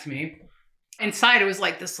saying that to me. Inside, it was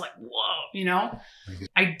like this, like, whoa,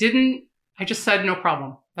 I just said, no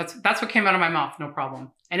problem. That's what came out of my mouth. No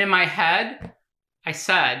problem. And in my head, I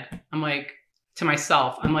said, to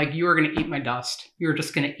myself, you are going to eat my dust. You're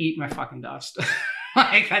just going to eat my fucking dust.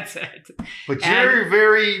 Like, that's it. But you're a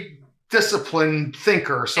very disciplined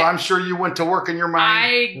thinker. So I'm sure you went to work in your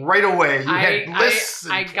mind right away. You had lists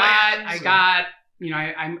and plans.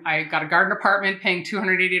 I got a garden apartment paying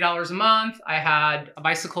 $280 a month. I had a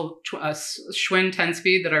bicycle, a Schwinn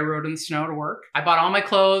 10-speed that I rode in the snow to work. I bought all my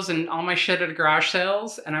clothes and all my shit at garage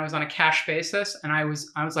sales. And I was on a cash basis. And I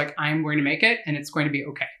was like, I'm going to make it and it's going to be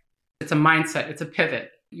okay. It's a mindset. It's a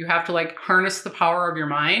pivot. You have to like harness the power of your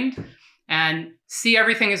mind and see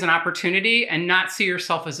everything as an opportunity and not see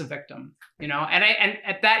yourself as a victim, and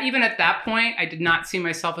at that point, I did not see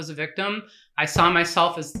myself as a victim. I saw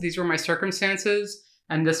myself as these were my circumstances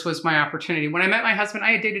and this was my opportunity. When I met my husband,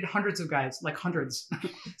 I had dated hundreds of guys, like hundreds.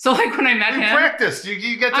 So like when I met him, practiced,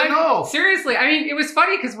 you get to know. Seriously. I mean, it was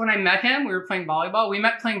funny because when I met him, we were playing volleyball. We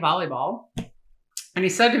met playing volleyball. And he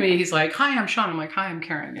said to me, he's like, hi, I'm Sean. I'm like, hi, I'm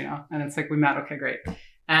Karen, and it's like, we met. Okay, great.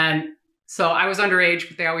 And so I was underage,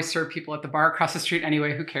 but they always serve people at the bar across the street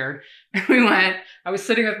anyway. Who cared? And we went, I was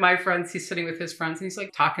sitting with my friends. He's sitting with his friends and he's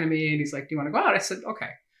like talking to me and he's like, do you want to go out? I said,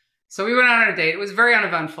 okay. So we went out on a date. It was very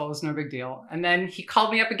uneventful. It was no big deal. And then he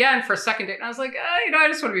called me up again for a second date. And I was like, I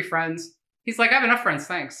just want to be friends. He's like, I have enough friends.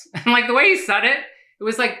 Thanks. And like the way he said it, it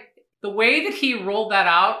was like the way that he rolled that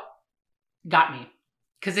out got me.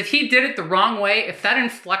 Because if he did it the wrong way, if that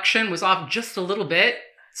inflection was off just a little bit,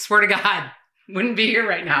 swear to God, wouldn't be here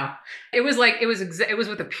right now. It was like, it was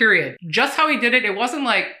with a period. Just how he did it, it wasn't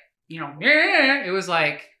like, it was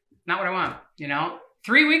like, not what I want,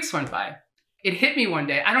 3 weeks went by. It hit me one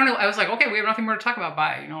day. I don't know. I was like, okay, we have nothing more to talk about.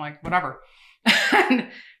 Bye. Whatever. And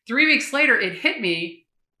 3 weeks later, it hit me.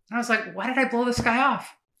 And I was like, why did I blow this guy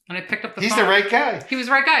off? And I picked up the phone. He's the right guy. He was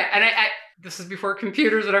the right guy. And this is before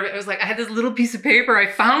computers and everything. It was like, I had this little piece of paper.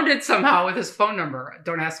 I found it somehow with his phone number.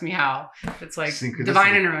 Don't ask me how. It's like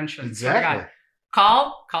divine intervention. Exactly.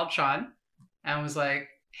 So called Sean and was like,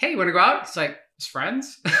 hey, you want to go out? He's like, as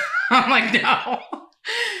friends? I'm like, no.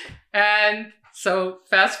 And so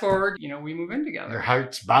fast forward, we move in together. Your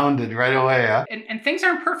heart's bounded right away, huh? And things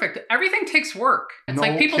aren't perfect. Everything takes work. It's No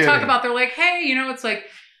like people kidding. talk about, they're like, hey, it's like,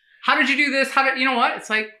 how did you do this? You know what? It's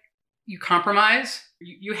like, you compromise.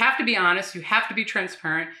 You have to be honest. You have to be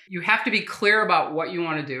transparent. You have to be clear about what you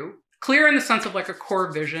want to do. Clear in the sense of like a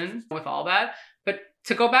core vision with all that. But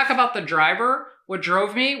to go back about the driver, what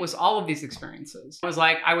drove me was all of these experiences. It was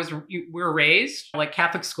like, we were raised like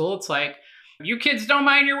Catholic school. It's like, you kids don't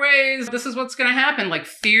mind your ways. This is what's going to happen. Like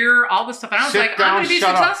fear, all this stuff. And I was like, I'm going to be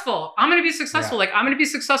successful. I'm going to be successful. Like I'm going to be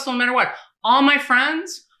successful no matter what. All my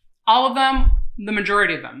friends, all of them, the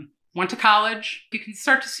majority of them went to college. You can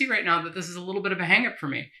start to see right now that this is a little bit of a hang up for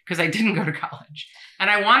me because I didn't go to college and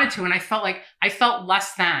I wanted to. And I felt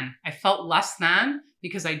less than. I felt less than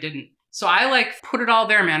because I didn't. So I like put it all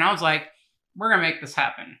there, man. I was like, we're going to make this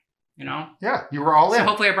happen, Yeah, you were all in. So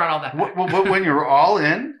hopefully I brought all that back. When you're all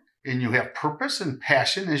in and you have purpose and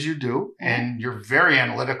passion as you do, and you're very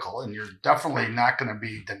analytical and you're definitely not going to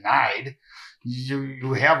be denied,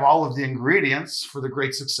 you have all of the ingredients for the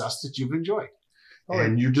great success that you've enjoyed.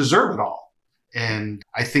 And you deserve it all. And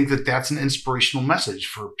I think that that's an inspirational message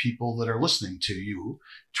for people that are listening to you,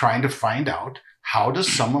 trying to find out how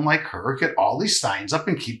does someone like her get all these signs up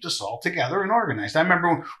and keep this all together and organized. I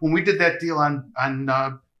remember when we did that deal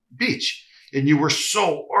on Beach, and you were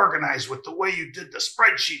so organized with the way you did the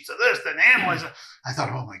spreadsheets of this and analyze it. I thought,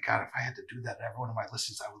 oh my God, if I had to do that to every one of my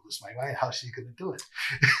listings, I would lose my mind. How's she going to do it?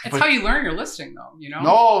 It's how you learn your listing though,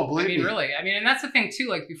 No, believe me. Really. And that's the thing too,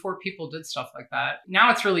 like before people did stuff like that.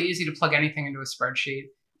 Now it's really easy to plug anything into a spreadsheet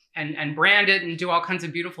and brand it and do all kinds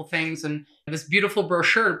of beautiful things and this beautiful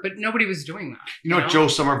brochure, but nobody was doing that. You know what Joe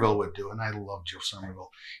Somerville would do? And I love Joe Somerville.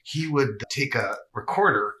 He would take a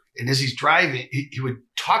recorder, and as he's driving, he would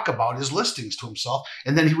talk about his listings to himself,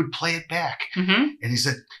 and then he would play it back. Mm-hmm. And he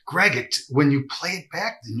said, Greg, when you play it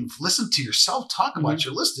back, then you've listened to yourself talk about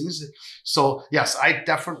your listings. So yes, I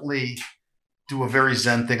definitely do a very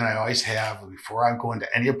Zen thing, and I always have. Before I go into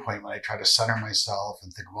any appointment, I try to center myself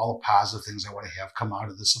and think of all the positive things I want to have come out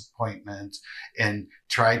of this appointment and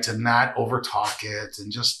try to not overtalk it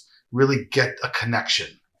and just really get a connection.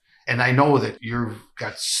 And I know that you've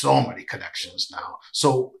got so many connections now.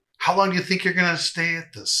 So how long do you think you're going to stay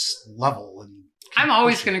at this level? And I'm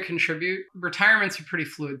always going to contribute. Retirement's a pretty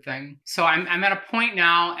fluid thing. So I'm at a point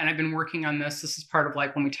now, and I've been working on this. This is part of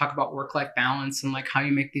like when we talk about work-life balance and like how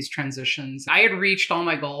you make these transitions. I had reached all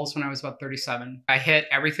my goals when I was about 37. I hit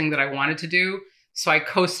everything that I wanted to do. So I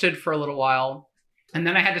coasted for a little while. And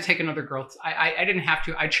then I had to take another growth. I didn't have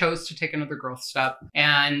to. I chose to take another growth step.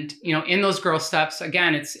 And, in those growth steps,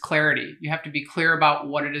 again, it's clarity. You have to be clear about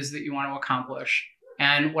what it is that you want to accomplish.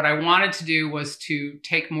 And what I wanted to do was to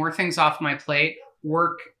take more things off my plate,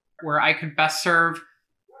 work where I could best serve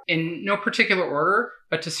in no particular order,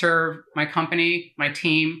 but to serve my company, my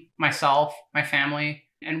team, myself, my family,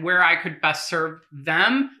 and where I could best serve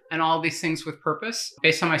them and all these things with purpose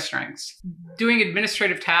based on my strengths. Doing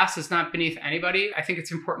administrative tasks is not beneath anybody. I think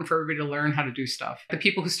it's important for everybody to learn how to do stuff. The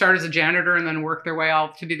people who start as a janitor and then work their way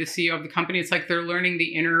out to be the CEO of the company, it's like they're learning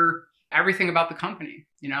the inner everything about the company.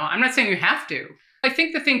 I'm not saying you have to. I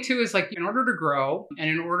think the thing too is like in order to grow and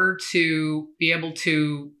in order to be able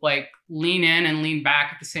to like lean in and lean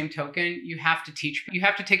back at the same token, you have to teach. You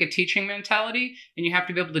have to take a teaching mentality and you have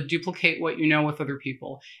to be able to duplicate what you know with other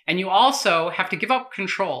people. And you also have to give up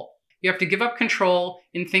control. You have to give up control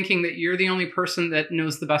in thinking that you're the only person that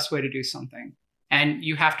knows the best way to do something. And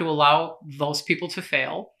you have to allow those people to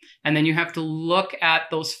fail. And then you have to look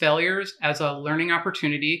at those failures as a learning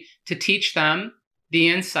opportunity to teach them the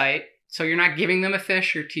insight. So you're not giving them a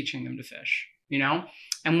fish, you're teaching them to fish,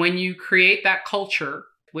 And when you create that culture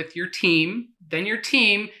with your team, then your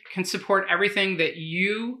team can support everything that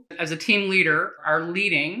you as a team leader are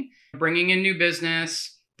leading, bringing in new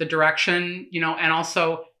business, the direction, and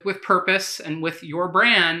also with purpose and with your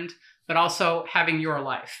brand, but also having your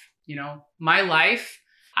life. My life,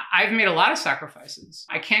 I've made a lot of sacrifices.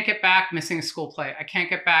 I can't get back missing a school play. I can't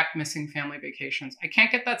get back missing family vacations. I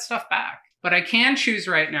can't get that stuff back. But I can choose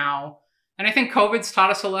right now, and I think COVID's taught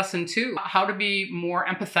us a lesson too, how to be more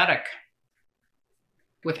empathetic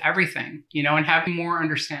with everything, and having more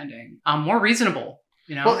understanding, more reasonable,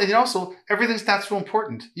 Well, and also, everything's not so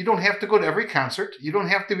important. You don't have to go to every concert. You don't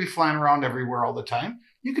have to be flying around everywhere all the time.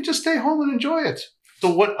 You could just stay home and enjoy it.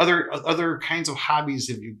 So what other kinds of hobbies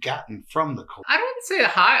have you gotten from the COVID? I wouldn't say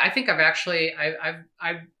high. I think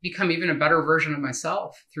I've become even a better version of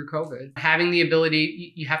myself through COVID. Having the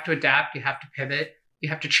ability, you have to adapt, you have to pivot, you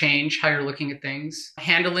have to change how you're looking at things.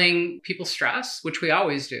 Handling people's stress, which we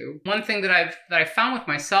always do. One thing that I've found with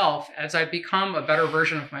myself as I've become a better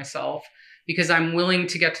version of myself, because I'm willing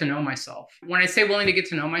to get to know myself. When I say willing to get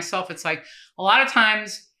to know myself, it's like a lot of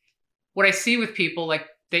times what I see with people, like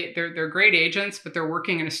they're great agents, but they're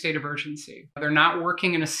working in a state of urgency. They're not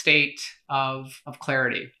working in a state of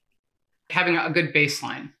clarity. Having a good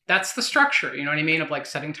baseline. That's the structure, you know what I mean? Of like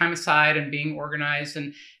setting time aside and being organized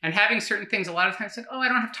and having certain things. A lot of times like, oh, I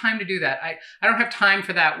don't have time to do that. I don't have time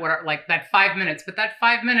for that, like that 5 minutes. But that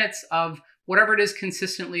 5 minutes of whatever it is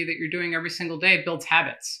consistently that you're doing every single day builds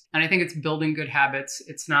habits. And I think it's building good habits.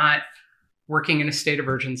 It's not working in a state of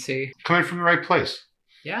urgency. Coming from the right place.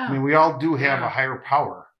 Yeah. I mean, we all do have a higher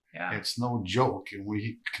power. Yeah. It's no joke, and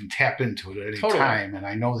we can tap into it at any Totally. time. And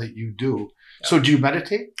I know that you do. Yeah. So do you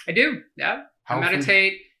meditate? I do. Yeah. How I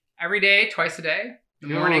meditate every day, twice a day, in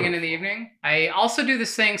the morning and in the evening. I also do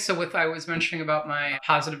this thing. So I was mentioning about my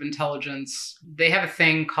positive intelligence, they have a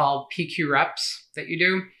thing called PQ reps that you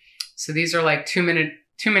do. So these are like 2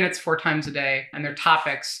 minutes 4 times a day, and they're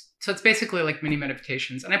topics. So it's basically like mini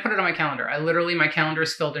meditations. And I put it on my calendar. My calendar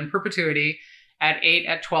is filled in perpetuity at 8,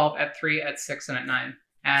 at 12, at 3, at 6, and at 9.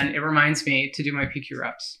 And it reminds me to do my PQ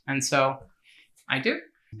reps. And so I do.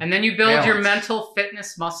 And then you build your mental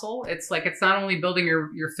fitness muscle. It's like, it's not only building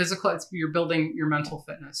your physical, you're building your mental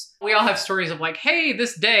fitness. We all have stories of like, hey,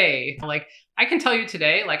 this day, like I can tell you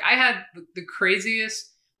today, like I had the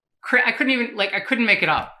craziest, I couldn't make it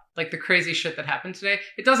up. Like the crazy shit that happened today.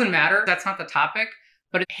 It doesn't matter. That's not the topic,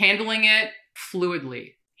 but handling it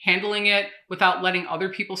fluidly. Handling it without letting other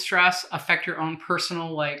people's stress affect your own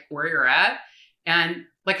personal, like where you're at. And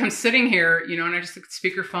like I'm sitting here, you know, and I just look at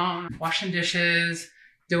speakerphone, washing dishes,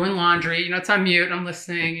 doing laundry, you know, it's on mute, I'm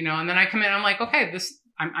listening, you know, and then I come in, I'm like, okay,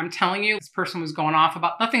 I'm telling you, this person was going off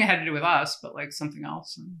about nothing that had to do with us, but like something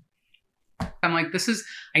else. And I'm like,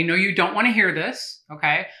 I know you don't want to hear this,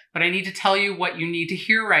 okay, but I need to tell you what you need to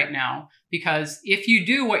hear right now. Because if you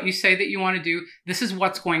do what you say that you want to do, this is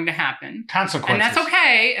what's going to happen. Consequences. And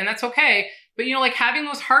that's okay. But, you know, like having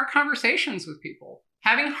those hard conversations with people,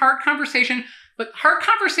 having hard conversations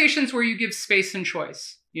where you give space and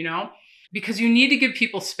choice, you know, because you need to give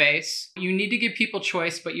people space. You need to give people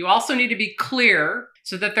choice, but you also need to be clear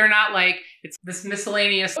so that they're not like, it's this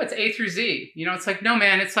miscellaneous, it's A through Z. You know, it's like, no,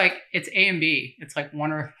 man, it's like, it's A and B. It's like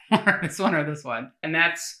one or this one or this one. And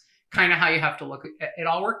that's kind of how you have to look. It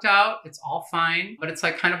all worked out. It's all fine. But it's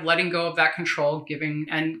like kind of letting go of that control, giving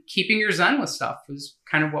and keeping your zen with stuff was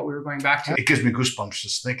kind of what we were going back to. It gives me goosebumps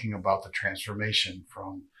just thinking about the transformation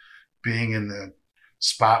from being in the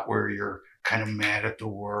spot where you're kind of mad at the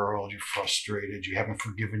world, you're frustrated, you haven't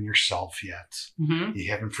forgiven yourself yet. Mm-hmm. You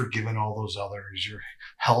haven't forgiven all those others. You're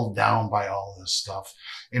held down by all this stuff.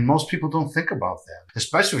 And most people don't think about that,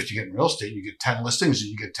 especially if you get in real estate, you get 10 listings and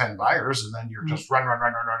you get 10 buyers, and then you're just run.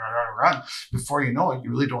 Before you know it, you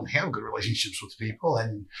really don't have good relationships with people,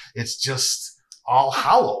 and it's just all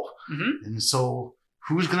hollow. Mm-hmm. And so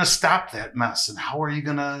who's going to stop that mess, and how are you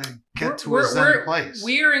going to get to a zen place?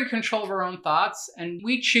 We are in control of our own thoughts, and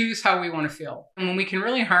we choose how we want to feel. And when we can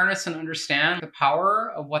really harness and understand the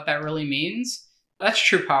power of what that really means, that's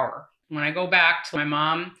true power. When I go back to my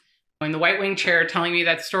mom in the white wing chair telling me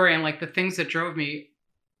that story and like the things that drove me,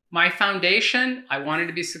 my foundation, I wanted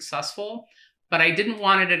to be successful, but I didn't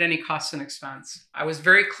want it at any cost and expense. I was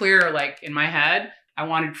very clear, like in my head, I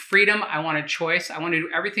wanted freedom. I wanted choice. I wanted to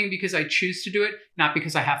do everything because I choose to do it, not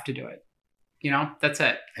because I have to do it. You know, that's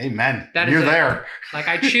it. Amen. You're there. Like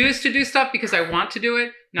I choose to do stuff because I want to do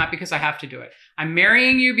it, not because I have to do it. I'm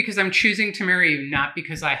marrying you because I'm choosing to marry you, not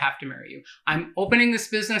because I have to marry you. I'm opening this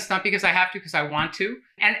business, not because I have to, because I want to.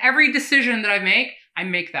 And every decision that I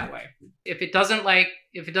make that way. If it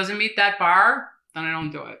doesn't meet that bar, then I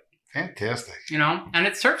don't do it. Fantastic. You know, and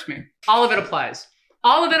it serves me. All of it applies.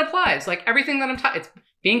 All of it applies. Like everything that I'm taught, it's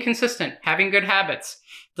being consistent, having good habits,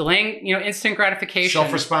 delaying, you know, instant gratification.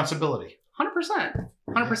 Self-responsibility.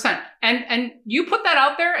 100%. And you put that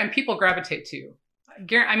out there and people gravitate to you.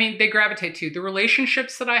 I mean, they gravitate to you. The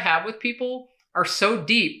relationships that I have with people are so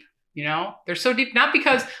deep, you know, they're so deep, not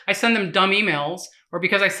because I send them dumb emails or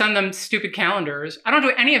because I send them stupid calendars. I don't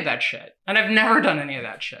do any of that shit. And I've never done any of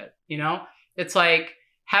that shit. You know, it's like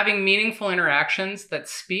having meaningful interactions that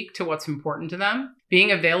speak to what's important to them,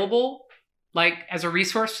 being available, like as a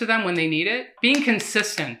resource to them when they need it, being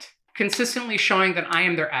consistently showing that I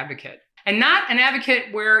am their advocate. And not an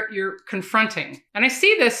advocate where you're confronting. And I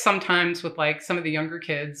see this sometimes with like some of the younger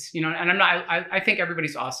kids, and I think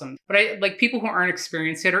everybody's awesome, but I like people who aren't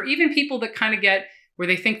experienced yet, or even people that kind of get where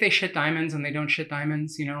they think they shit diamonds and they don't shit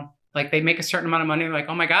diamonds, like they make a certain amount of money. They're like,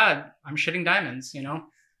 oh my God, I'm shitting diamonds,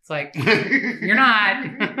 It's like, you're not.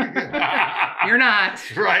 You're not.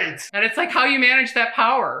 Right. And it's like how you manage that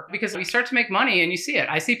power, because you start to make money and you see it.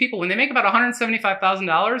 I see people when they make about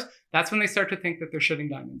 $175,000, that's when they start to think that they're shitting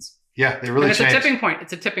diamonds. Yeah, they really change. It's a tipping point.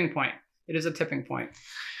 It's a tipping point. It is a tipping point.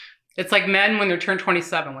 It's like men when they turn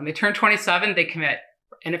 27. When they turn 27, they commit.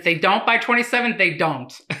 And if they don't by 27, they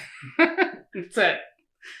don't. That's it.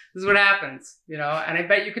 This is what happens, and I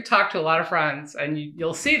bet you could talk to a lot of friends and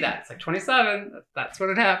you'll see that. It's like 27, that's when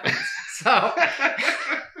it happens. So.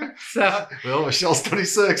 Well, Michelle's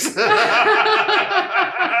 26. She's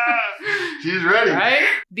ready. Right?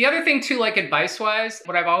 The other thing too, like advice-wise,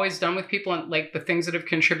 what I've always done with people and like the things that have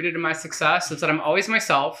contributed to my success is that I'm always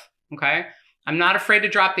myself, okay? I'm not afraid to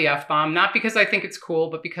drop the F-bomb, not because I think it's cool,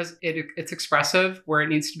 but because it's expressive where it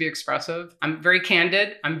needs to be expressive. I'm very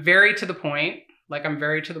candid. I'm very to the point. Like I'm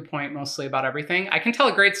very to the point mostly about everything. I can tell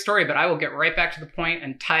a great story, but I will get right back to the point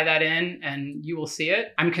and tie that in and you will see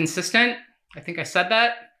it. I'm consistent. I think I said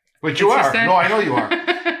that. But you are. No, I know you are.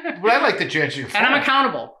 But I like that you answer your phone. And I'm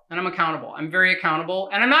accountable. I'm very accountable.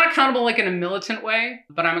 And I'm not accountable like in a militant way,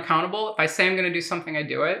 but I'm accountable. If I say I'm going to do something, I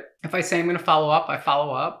do it. If I say I'm going to follow up, I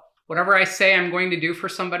follow up. Whatever I say I'm going to do for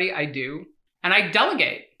somebody, I do. And I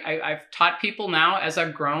delegate. I've taught people now as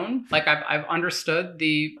I've grown, like I've understood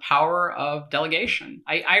the power of delegation.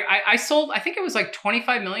 I sold, I think it was like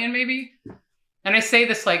 25 million maybe. And I say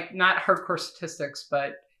this like not hardcore statistics,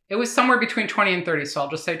 but it was somewhere between 20 and 30. So I'll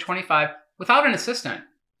just say 25 without an assistant,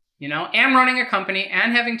 and running a company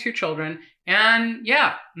and having 2 children. And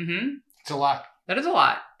yeah. It's a lot. That is a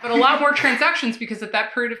lot. But a lot more transactions because at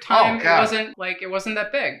that period of time, it wasn't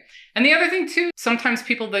that big. And the other thing too, sometimes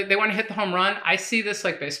people, they want to hit the home run. I see this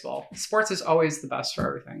like baseball. Sports is always the best for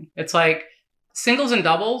everything. It's like singles and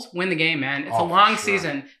doubles win the game, man. It's a long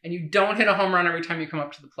season and you don't hit a home run every time you come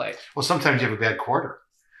up to the plate. Well, sometimes you have a bad quarter.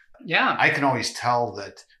 Yeah. I can always tell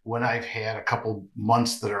that when I've had a couple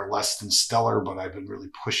months that are less than stellar, but I've been really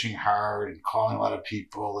pushing hard and calling a lot of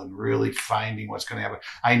people and really finding what's going to happen.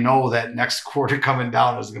 I know that next quarter coming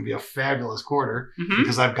down is going to be a fabulous quarter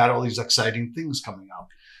because I've got all these exciting things coming up.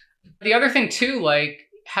 The other thing too, like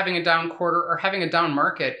having a down quarter or having a down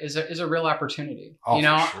market is a real opportunity. For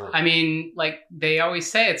sure. I mean, like they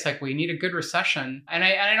always say, it's like we need a good recession. And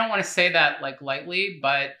I don't want to say that like lightly,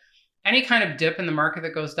 but any kind of dip in the market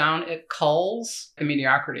that goes down, it culls the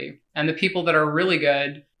mediocrity. And the people that are really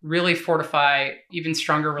good really fortify even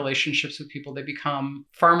stronger relationships with people. They become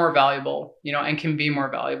far more valuable, and can be more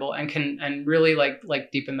valuable and really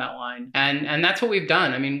like deepen that line. And that's what we've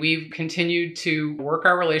done. I mean, we've continued to work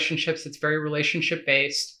our relationships. It's very relationship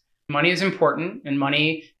based. Money is important and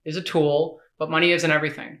money is a tool, but money isn't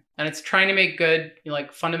everything. And it's trying to make good,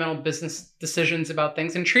 like fundamental business decisions about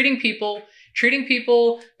things and treating people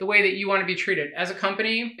the way that you want to be treated. As a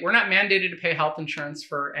company, we're not mandated to pay health insurance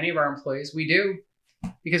for any of our employees. We do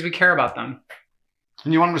because we care about them.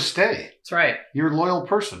 And you want them to stay. That's right. You're a loyal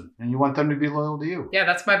person and you want them to be loyal to you. Yeah,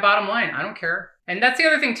 that's my bottom line. I don't care. And that's the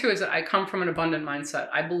other thing too, is that I come from an abundant mindset.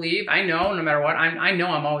 I know no matter what, I know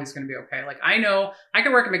I'm always going to be okay. Like I know I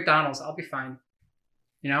can work at McDonald's. I'll be fine.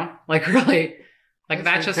 Like really, like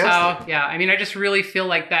that's just how, yeah. I mean, I just really feel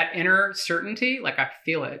like that inner certainty, like I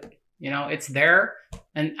feel it. It's there,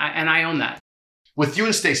 and I own that. With you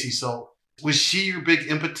and Stacy, so was she your big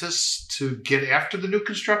impetus to get after the new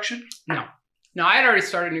construction? No, I had already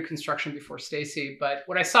started new construction before Stacy, but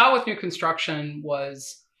what I saw with new construction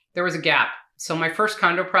was there was a gap. So my first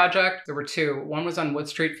condo project, there were 2. One was on Wood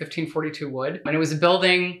Street, 1542 Wood, and it was a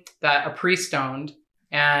building that a priest owned,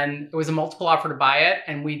 and it was a multiple offer to buy it,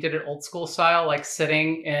 and we did it old school style, like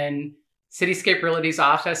sitting in Cityscape Realty's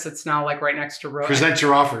office. It's now like right next to Road. Present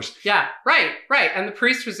your offers. Yeah, right. And the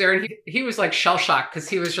priest was there and he was like shell shocked because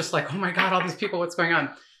he was just like, oh my God, all these people, what's going on?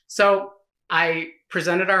 So I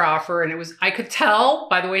presented our offer and I could tell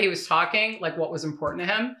by the way he was talking, like what was important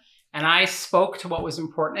to him. And I spoke to what was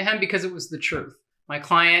important to him because it was the truth. My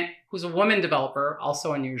client, who's a woman developer,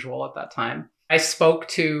 also unusual at that time, I spoke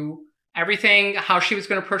to everything, how she was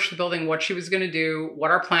going to approach the building, what she was going to do,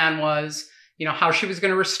 what our plan was, how she was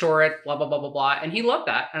going to restore it, blah, blah, blah, blah, blah. And he loved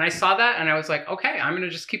that. And I saw that and I was like, okay, I'm going to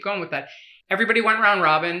just keep going with that. Everybody went round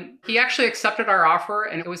robin. He actually accepted our offer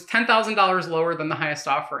and it was $10,000 lower than the highest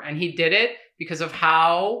offer. And he did it because of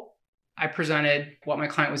how I presented what my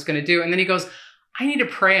client was going to do. And then he goes, I need to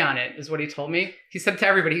pray on it, is what he told me. He said to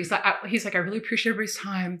everybody, he's like, I really appreciate everybody's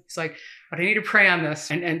time. He's like, but I need to pray on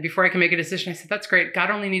this. And before I can make a decision, I said, that's great.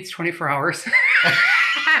 God only needs 24 hours.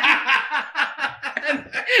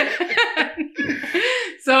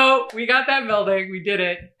 So we got that building, we did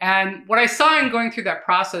it. And what I saw in going through that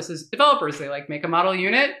process is developers, they like make a model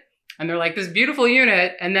unit and they're like this beautiful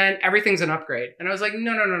unit and then everything's an upgrade. And I was like,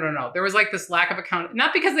 no. There was like this lack of account,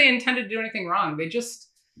 not because they intended to do anything wrong. They just,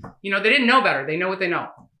 they didn't know better. They know what they know.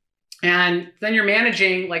 And then you're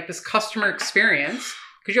managing like this customer experience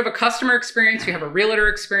because you have a customer experience, you have a realtor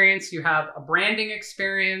experience, you have a branding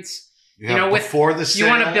experience. Before the sale.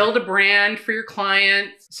 You want to build a brand for your client.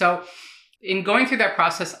 So in going through that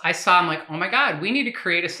process, I saw, I'm like, oh my God, we need to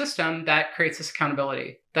create a system that creates this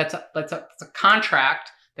accountability. That's a contract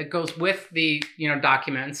that goes with the,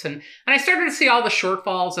 documents. And I started to see all the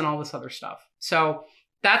shortfalls and all this other stuff. So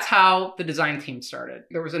that's how the design team started.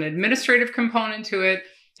 There was an administrative component to it.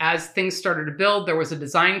 As things started to build, there was a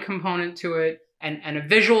design component to it. And a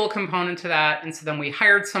visual component to that. And so then we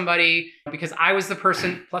hired somebody because I was the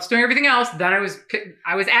person plus doing everything else. Then I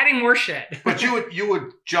was adding more shit. But you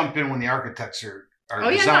would jump in when the architects are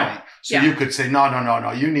designing. Yeah, no. So you could say,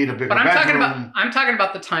 no, you need a bigger bedroom. I'm talking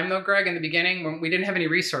about the time though, Greg, in the beginning when we didn't have any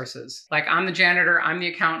resources. Like I'm the janitor, I'm the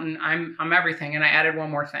accountant, I'm everything. And I added one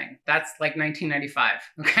more thing. That's like 1995.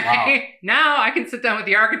 Okay. Wow. Now I can sit down with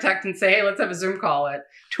the architect and say, hey, let's have a Zoom call at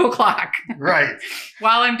 2:00. Right.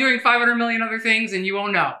 While I'm doing 500 million other things and you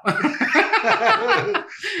won't know.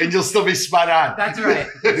 And you'll still be spot on. That's right.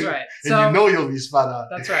 And you'll be spot on.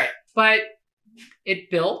 That's right. But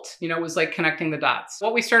it built, it was like connecting the dots.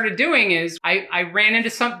 What we started doing is I ran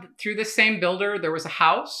into through the same builder. There was a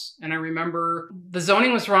house and I remember the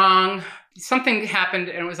zoning was wrong. Something happened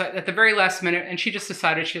and it was at the very last minute. And she just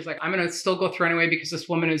decided, she was like, I'm going to still go through anyway because this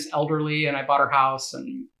woman is elderly and I bought her house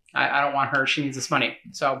and I don't want her. She needs this money.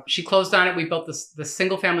 So she closed on it. We built this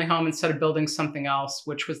single family home instead of building something else,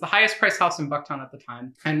 which was the highest priced house in Bucktown at the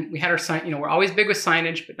time. And we had our sign, we're always big with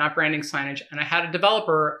signage, but not branding signage. And I had a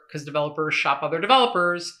developer, because developers shop other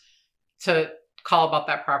developers, to call about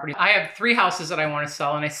that property. I have 3 houses that I want to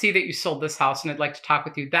sell. And I see that you sold this house and I'd like to talk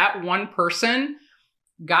with you. That one person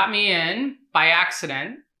got me in by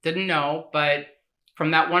accident. Didn't know, but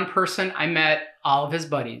from that one person, I met all of his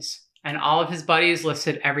buddies. And all of his buddies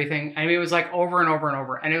listed everything. I mean, it was like over and over and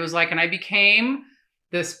over. And it was like, and I became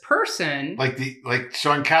this person. Like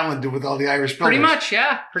Sean Conlon did with all the Irish builders. Pretty much,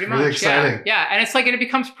 yeah. Pretty much, really exciting. Yeah. And it's like, and it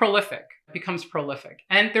becomes prolific.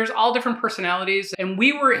 And there's all different personalities. And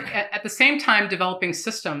we were at the same time developing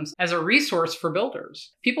systems as a resource for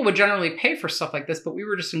builders. People would generally pay for stuff like this, but we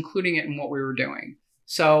were just including it in what we were doing.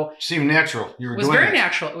 So seemed natural. It was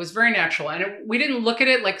very natural. And we didn't look at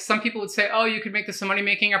it like some people would say, oh, you could make this a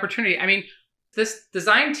money-making opportunity. I mean, this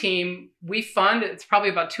design team, we fund, it's probably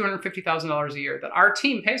about $250,000 a year that our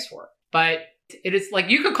team pays for. But it is like,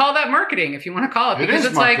 you could call that marketing if you want to call it. Because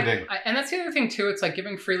it's marketing. And that's the other thing too. It's like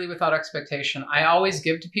giving freely without expectation. I always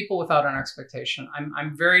give to people without an expectation.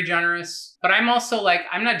 I'm very generous, but I'm also like,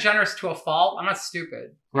 I'm not generous to a fault. I'm not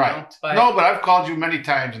stupid. Right. But I've called you many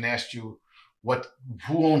times and asked you,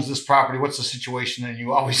 who owns this property? What's the situation? And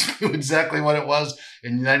you always knew exactly what it was.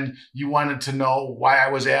 And then you wanted to know why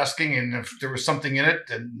I was asking and if there was something in it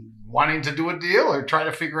and wanting to do a deal or try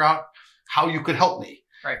to figure out how you could help me.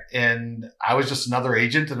 Right. And I was just another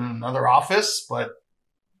agent in another office, but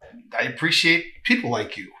I appreciate people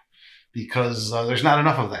like you because there's not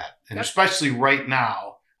enough of that. And especially right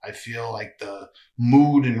now, I feel like the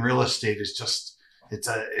mood in real estate is just,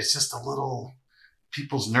 it's just a little,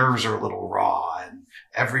 people's nerves are a little raw and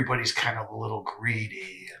everybody's kind of a little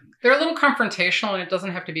greedy. And they're a little confrontational, and it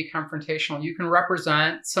doesn't have to be confrontational. You can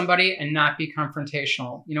represent somebody and not be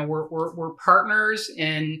confrontational. We're partners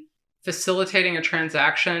in facilitating a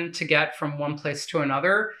transaction to get from one place to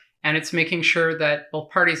another. And it's making sure that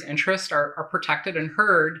both parties' interests are protected and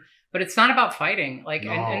heard. But it's not about fighting.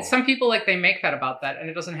 And some people they make that about that, and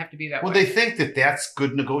it doesn't have to be that way. Well, they think that that's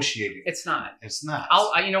good negotiating. It's not. It's not.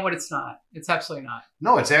 You know what? It's not. It's absolutely not.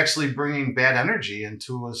 No, it's actually bringing bad energy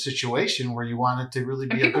into a situation where you want it to really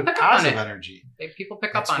be a good positive energy. People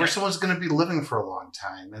pick up on it. That's where someone's going to be living for a long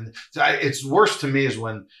time. And it's worse to me is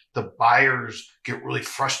when the buyers get really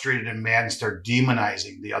frustrated and mad and start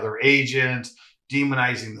demonizing the other agent,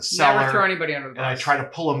 demonizing the seller. Never throw anybody under the bus. And I try to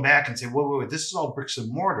pull them back and say, wait, this is all bricks and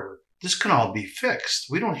mortar. This can all be fixed.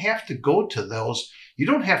 We don't have to go to those. You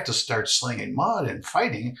don't have to start slinging mud and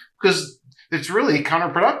fighting because it's really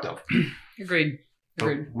counterproductive. Agreed.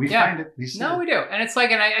 We find it. We do. And it's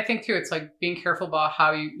and I think too, it's being careful about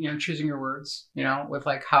how you choosing your words, with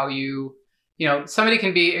how you Somebody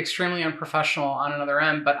can be extremely unprofessional on another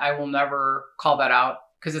end, but I will never call that out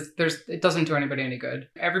because it doesn't do anybody any good.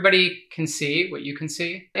 Everybody can see what you can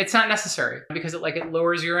see. It's not necessary because it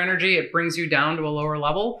lowers your energy. It brings you down to a lower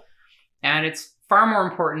level. And it's far more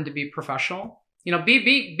important to be professional.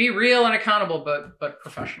 Be real and accountable, but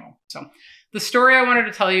professional. So the story I wanted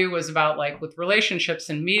to tell you was about with relationships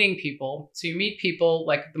and meeting people. So you meet people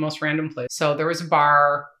the most random place. So there was a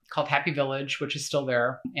bar called Happy Village, which is still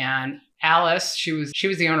there. And Alice, she was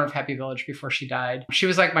the owner of Happy Village before she died. She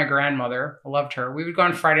was like my grandmother. I loved her. We would go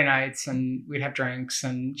on Friday nights and we'd have drinks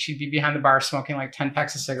and she'd be behind the bar smoking 10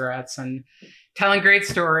 packs of cigarettes and telling great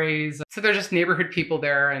stories. So there's just neighborhood people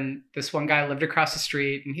there. And this one guy lived across the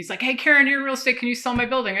street and he's like, "Hey, Karen, you're in real estate. Can you sell my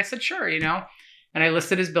building?" I said, "Sure," And I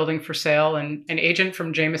listed his building for sale and an agent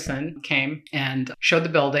from Jameson came and showed the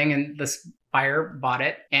building and this buyer bought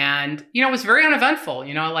it. And, it was very uneventful.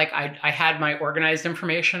 I had my organized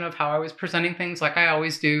information of how I was presenting things like I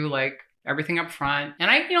always do, everything up front. And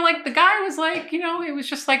the guy was it was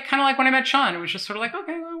just kind of like when I met Sean, it was just sort of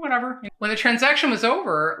okay, well, whatever. When the transaction was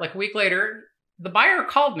over, a week later, the buyer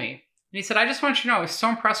called me and he said, "I just want you to know, I was so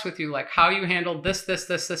impressed with you, how you handled this,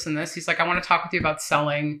 and this." He's like, "I want to talk with you about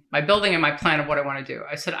selling my building and my plan of what I want to do."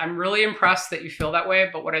 I said, "I'm really impressed that you feel that way,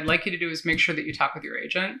 but what I'd like you to do is make sure that you talk with your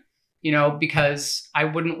agent. Because I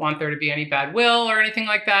wouldn't want there to be any bad will or anything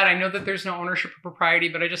like that. I know that there's no ownership or propriety,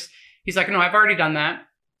 but he's like, "No, I've already done that."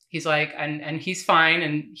 He's like, and he's fine.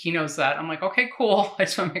 And he knows that. I'm like, "Okay, cool." I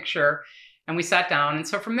just want to make sure. And we sat down. And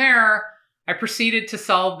so from there, I proceeded to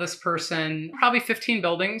sell this person probably 15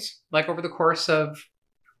 buildings, over the course of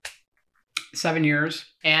 7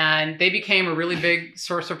 years. And they became a really big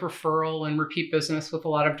source of referral and repeat business with a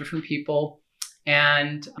lot of different people.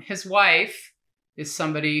 And his wife is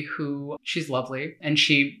somebody who, she's lovely. And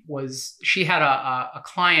she had a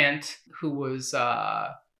client who was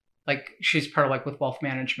she's part of with wealth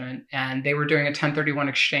management, and they were doing a 1031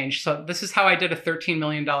 exchange. So this is how I did a $13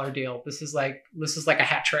 million deal. This is like a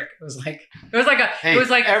hat trick.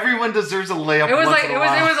 Everyone deserves a layup. It was a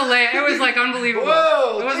layup. It was unbelievable.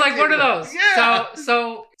 Whoa, it was one of those. Yeah.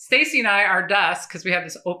 So Stacy and I, our desk, because we have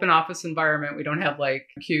this open office environment, we don't have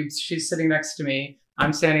cubes. She's sitting next to me.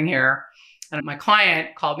 I'm standing here. And my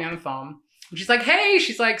client called me on the phone. And she's like, "Hey,"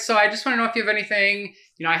 she's like, "So I just want to know if you have anything.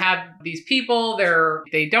 I have these people.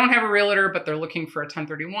 They don't have a realtor, but they're looking for a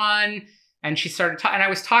 1031. And she started talking, and I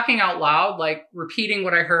was talking out loud, repeating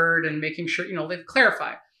what I heard and making sure, they'd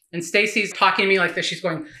clarify. And Stacy's talking to me like this. She's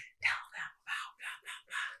going, "Tell them, blah, blah,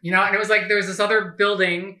 blah, blah." And it was there was this other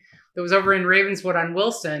building that was over in Ravenswood on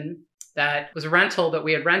Wilson that was a rental that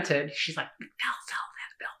we had rented. She's like, "Tell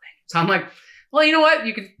that building." So I'm like, "Well, you know what?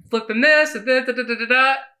 You could flip them this,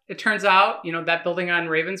 It turns out, that building on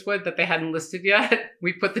Ravenswood that they hadn't listed yet,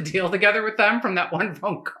 we put the deal together with them from that one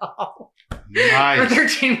phone call. Nice. For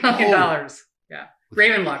 $13 million. Oh. Yeah.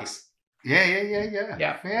 Raven Lux.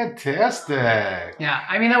 Yeah. Fantastic. Yeah.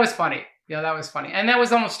 I mean, that was funny. Yeah, that was funny. And that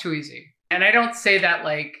was almost too easy. And I don't say that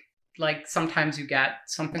like sometimes you get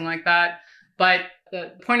something like that. But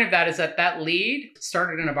the point of that is that lead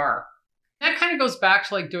started in a bar. That kind of goes back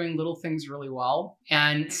to doing little things really well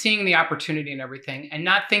and seeing the opportunity and everything and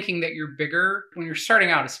not thinking that you're bigger when you're starting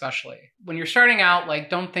out, especially. When you're starting out,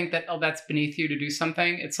 don't think that, that's beneath you to do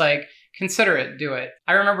something. It's consider it, do it.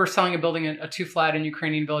 I remember selling a building, a 2-flat in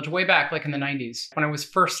Ukrainian Village way back in the 90s when I was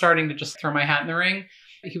first starting to just throw my hat in the ring.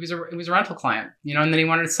 It was a rental client, and then he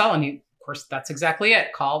wanted to sell. And of course, that's exactly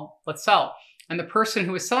it. Called, let's sell. And the person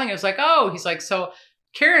who was selling it was like, "Oh," he's like, "So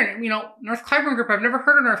Karen, North Clybourne Group, I've never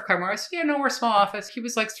heard of North Clybourne." I said, "Yeah, no, we're a small office." He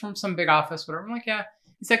was from some big office, whatever. I'm like, "Yeah."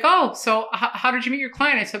 He's like, "Oh, so how did you meet your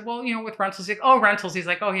client?" I said, "Well, with rentals." He's like, "Oh, rentals." He's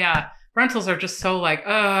like, "Oh, yeah, rentals are just so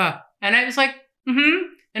And I was like, "Mm-hmm."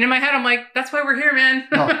 And in my head, I'm like, "That's why we're here, man."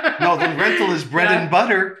 No, the rental is bread and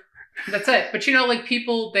butter. That's it. But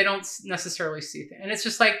people, they don't necessarily see things. And it's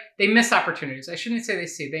just they miss opportunities. I shouldn't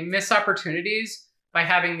say they miss opportunities by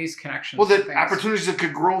having these connections. Well, the opportunities that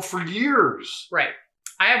could grow for years. Right.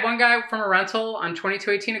 I had one guy from a rental on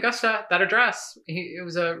 2218 Augusta, that address. It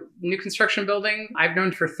was a new construction building I've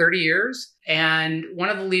known for 30 years. And one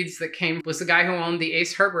of the leads that came was the guy who owned the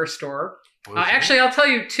Ace Hardware store. Actually, I'll tell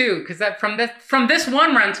you too, because that from this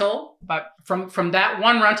one rental, but from that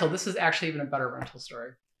one rental, this is actually even a better rental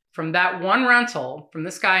story. From that one rental, from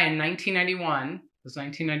this guy in 1991, was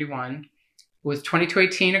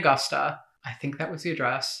 2218 Augusta. I think that was the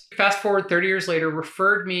address. Fast forward 30 years later,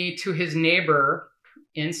 referred me to his neighbor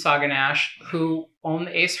in Sauganash who owned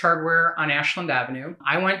the Ace Hardware on Ashland Avenue.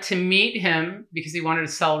 I went to meet him because he wanted to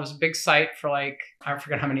sell. It was a big site for I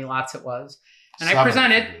forget how many lots it was. And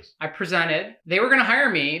I presented. They were going to hire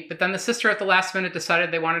me, but then the sister at the last minute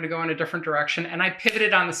decided they wanted to go in a different direction. And I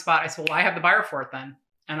pivoted on the spot. I said, well, I have the buyer for it then.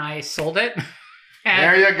 And I sold it. And,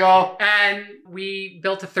 there you go. And we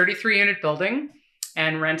built a 33-unit building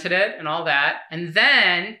and rented it and all that. And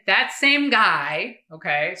then that same guy,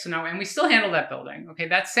 okay, so now, and we still handle that building. Okay,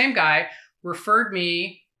 that same guy referred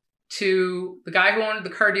me to the guy who owned the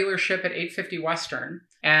car dealership at 850 Western.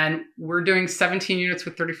 And we're doing 17 units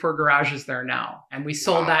with 34 garages there now. And we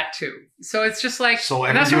sold that too. So it's just like,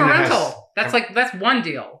 and that's from a rental. That's one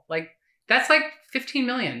deal. Like, that's like 15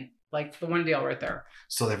 million. Like the one deal right there.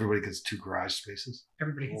 So everybody gets 2 garage spaces?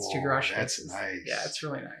 Everybody gets 2 garage spaces. That's nice. Yeah, it's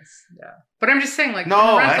really nice. Yeah. But I'm just saying, like, from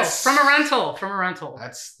a rental.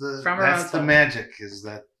 That's the magic, is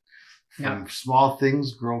that from small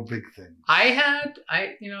things grow big things.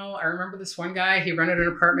 I remember this one guy, he rented an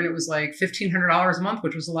apartment. It was like $1,500 a month,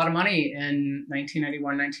 which was a lot of money in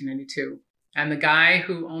 1991, 1992. And the guy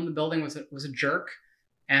who owned the building was a jerk.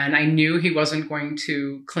 And I knew he wasn't going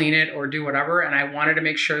to clean it or do whatever. And I wanted to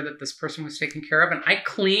make sure that this person was taken care of. And I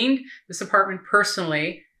cleaned this apartment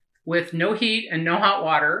personally with no heat and no hot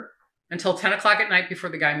water until 10 o'clock at night before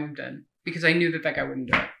the guy moved in, because I knew that guy wouldn't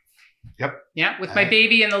do it. Yep. Yeah, with my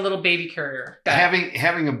baby and the little baby carrier.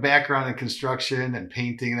 Having a background in construction and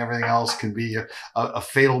painting and everything else can be a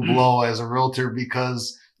fatal blow as a realtor,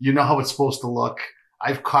 because you know how it's supposed to look.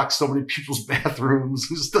 I've caulked so many people's bathrooms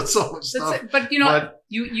and done so much stuff. But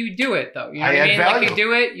you do it though. You know what I mean? Like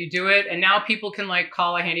you do it. And now people can like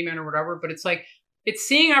call a handyman or whatever, but it's like, it's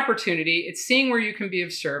seeing opportunity. It's seeing where you can be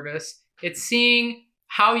of service. It's seeing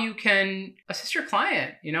how you can assist your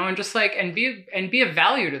client, you know, and just like, and be of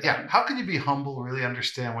value to them. Yeah. How can you be humble, really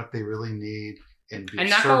understand what they really need, and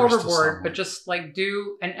not go overboard, but just like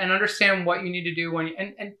do and understand what you need to do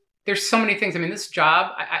and there's so many things. I mean, this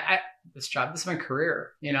job, this is my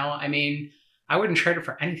career, you know? I mean, I wouldn't trade it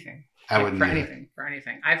for anything. For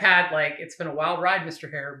anything. I've had it's been a wild ride,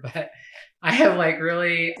 Mr. Hare, but I have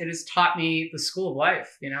it has taught me the school of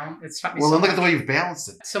life, you know? It's taught me Well, look at the way you've balanced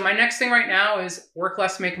it. So my next thing right now is work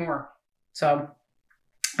less, make more. So,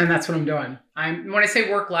 and that's what I'm doing. When I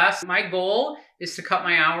say work less, my goal is to cut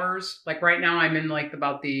my hours. Like right now I'm in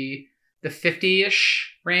about the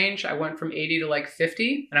 50-ish range. I went from 80 to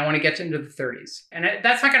 50, and I want to get into the 30s. And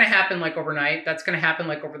that's not going to happen overnight. That's going to happen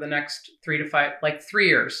over the next 3 to 5, 3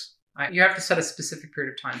 years. You have to set a specific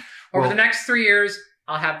period of time. Over the next 3 years,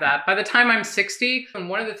 I'll have that. By the time I'm 60, and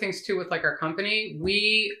one of the things too with our company,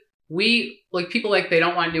 we people they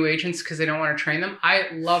don't want new agents because they don't want to train them. I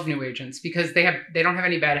love new agents because they don't have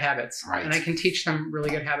any bad habits. Right. And I can teach them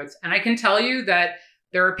really good habits. And I can tell you that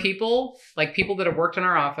there are people that have worked in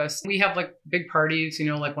our office. We have big parties, you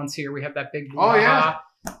know, once a year we have that big,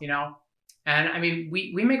 you know, and I mean,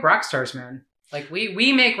 we make rock stars, man.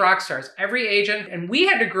 We make rock stars, every agent. And we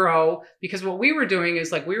had to grow because what we were doing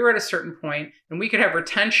is we were at a certain point and we could have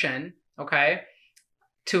retention, okay,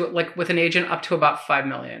 to with an agent up to about 5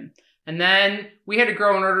 million. And then we had to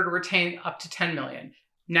grow in order to retain up to 10 million.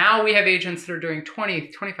 Now we have agents that are doing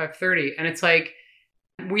 20, 25, 30. And it's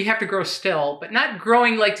we have to grow still, but not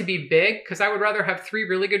growing to be big, because I would rather have 3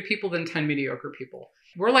 really good people than 10 mediocre people.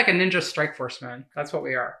 We're like a ninja strike force, man. That's what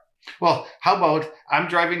we are. Well, how about I'm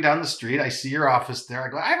driving down the street. I see your office there. I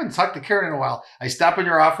go, I haven't talked to Karen in a while. I stop in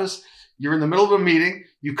your office. You're in the middle of a meeting.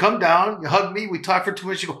 You come down, you hug me. We talk for 2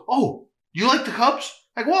 minutes. You go, oh, you like the Cubs?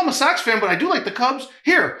 I go, well, I'm a Sox fan, but I do like the Cubs.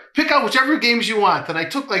 Here, pick out whichever games you want. And I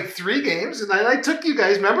took 3 games, and I took you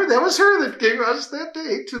guys. Remember, that was her that gave us that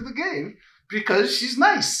day to the game, because she's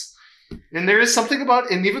nice. And there is something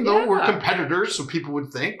about, and even though we're competitors, so people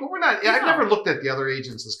would think, but we're not. I've never looked at the other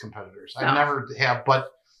agents as competitors. I never have,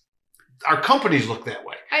 but our companies look that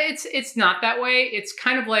way. It's not that way. It's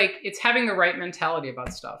kind of it's having the right mentality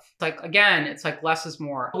about stuff. Again, it's less is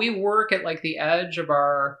more. We work at the edge of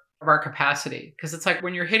our capacity, because it's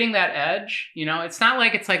when you're hitting that edge, you know, it's not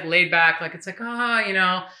it's laid back, it's you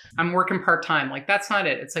know, I'm working part-time. That's not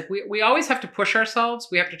it. It's we always have to push ourselves.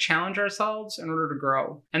 We have to challenge ourselves in order to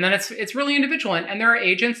grow. And then it's really individual. And there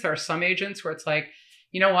are some agents where it's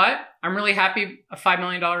you know what? I'm really happy $5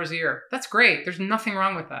 million a year. That's great. There's nothing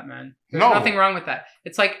wrong with that, man. There's nothing wrong with that.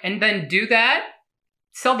 It's and then do that,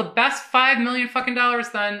 sell the best $5 million fucking dollars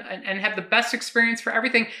then, and have the best experience for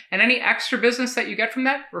everything. And any extra business that you get from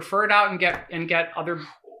that, refer it out and get other,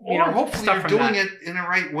 hopefully stuff you're from doing that. it in the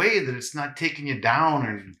right way, that it's not taking you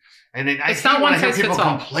down and it's not one size fits all.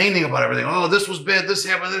 People complaining about everything. Oh, this was bad. This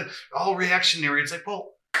happened. All reactionary. It's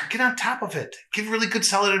well, get on top of it. Give really good,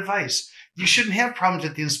 solid advice. You shouldn't have problems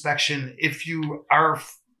at the inspection if you are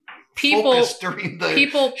focused during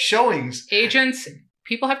the showings.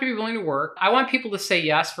 people have to be willing to work. I want people to say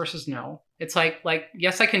yes versus no. It's like,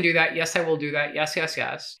 yes, I can do that. Yes, I will do that. Yes, yes,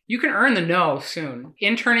 yes. You can earn the no soon.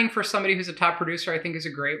 Interning for somebody who's a top producer, I think, is a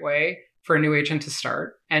great way for a new agent to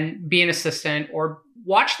start and be an assistant, or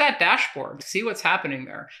watch that dashboard, see what's happening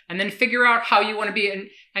there, and then figure out how you want to be.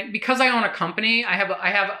 And because I own a company, I have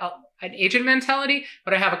an agent mentality,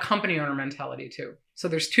 but I have a company owner mentality too. So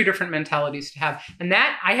there's two different mentalities to have. And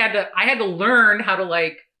that I had to learn how to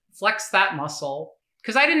like flex that muscle,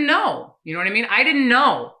 because I didn't know. You know what I mean? I didn't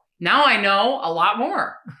know. Now I know a lot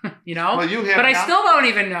more, you know, Well, you have but I now- still don't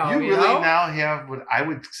even know. You You really know? now have what I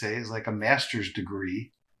would say is like a master's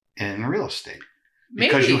degree in real estate. Maybe.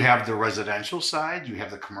 Because you have the residential side, you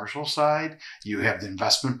have the commercial side, you have the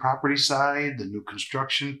investment property side, the new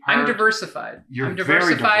construction part. I'm diversified. You're I'm very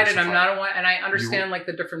diversified, and I'm diversified. not a one, and I understand like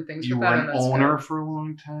the different things. You with were that an and that's owner good. for a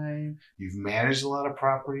long time. You've managed a lot of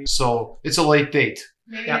properties. So it's a late date.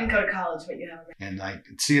 Maybe Yeah. you didn't go to college, but you have. And I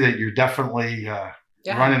can see that you're definitely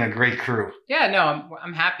Yeah. running a great crew. Yeah, no,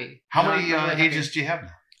 I'm happy. How No, many I'm really happy. agents do you have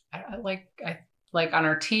now? I like on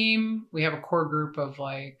our team, we have a core group of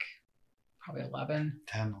like probably 11.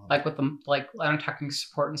 10, 11. Like with them, like I'm talking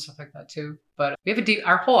support and stuff like that too. But we have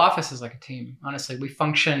our whole office is like a team. Honestly, we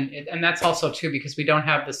function, and that's also too because we don't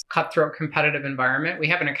have this cutthroat competitive environment. We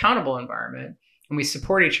have an accountable environment, and we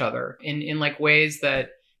support each other in like ways that.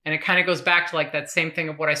 And it kind of goes back to like that same thing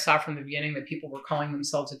of what I saw from the beginning, that people were calling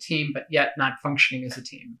themselves a team, but yet not functioning as a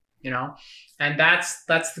team, you know? And that's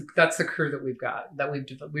the crew that we've got, that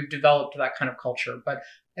we've developed that kind of culture. But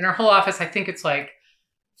in our whole office, I think it's like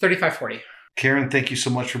 35, 40. Karen, thank you so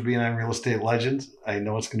much for being on Real Estate Legends. I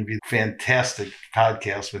know it's going to be a fantastic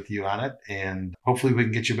podcast with you on it. And hopefully we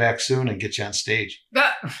can get you back soon and get you on stage.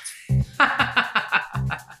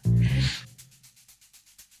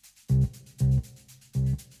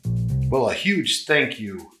 Well, a huge thank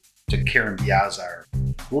you to Karen Biazar.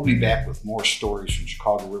 We'll be back with more stories from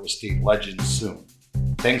Chicago real estate legends soon.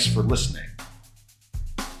 Thanks for listening.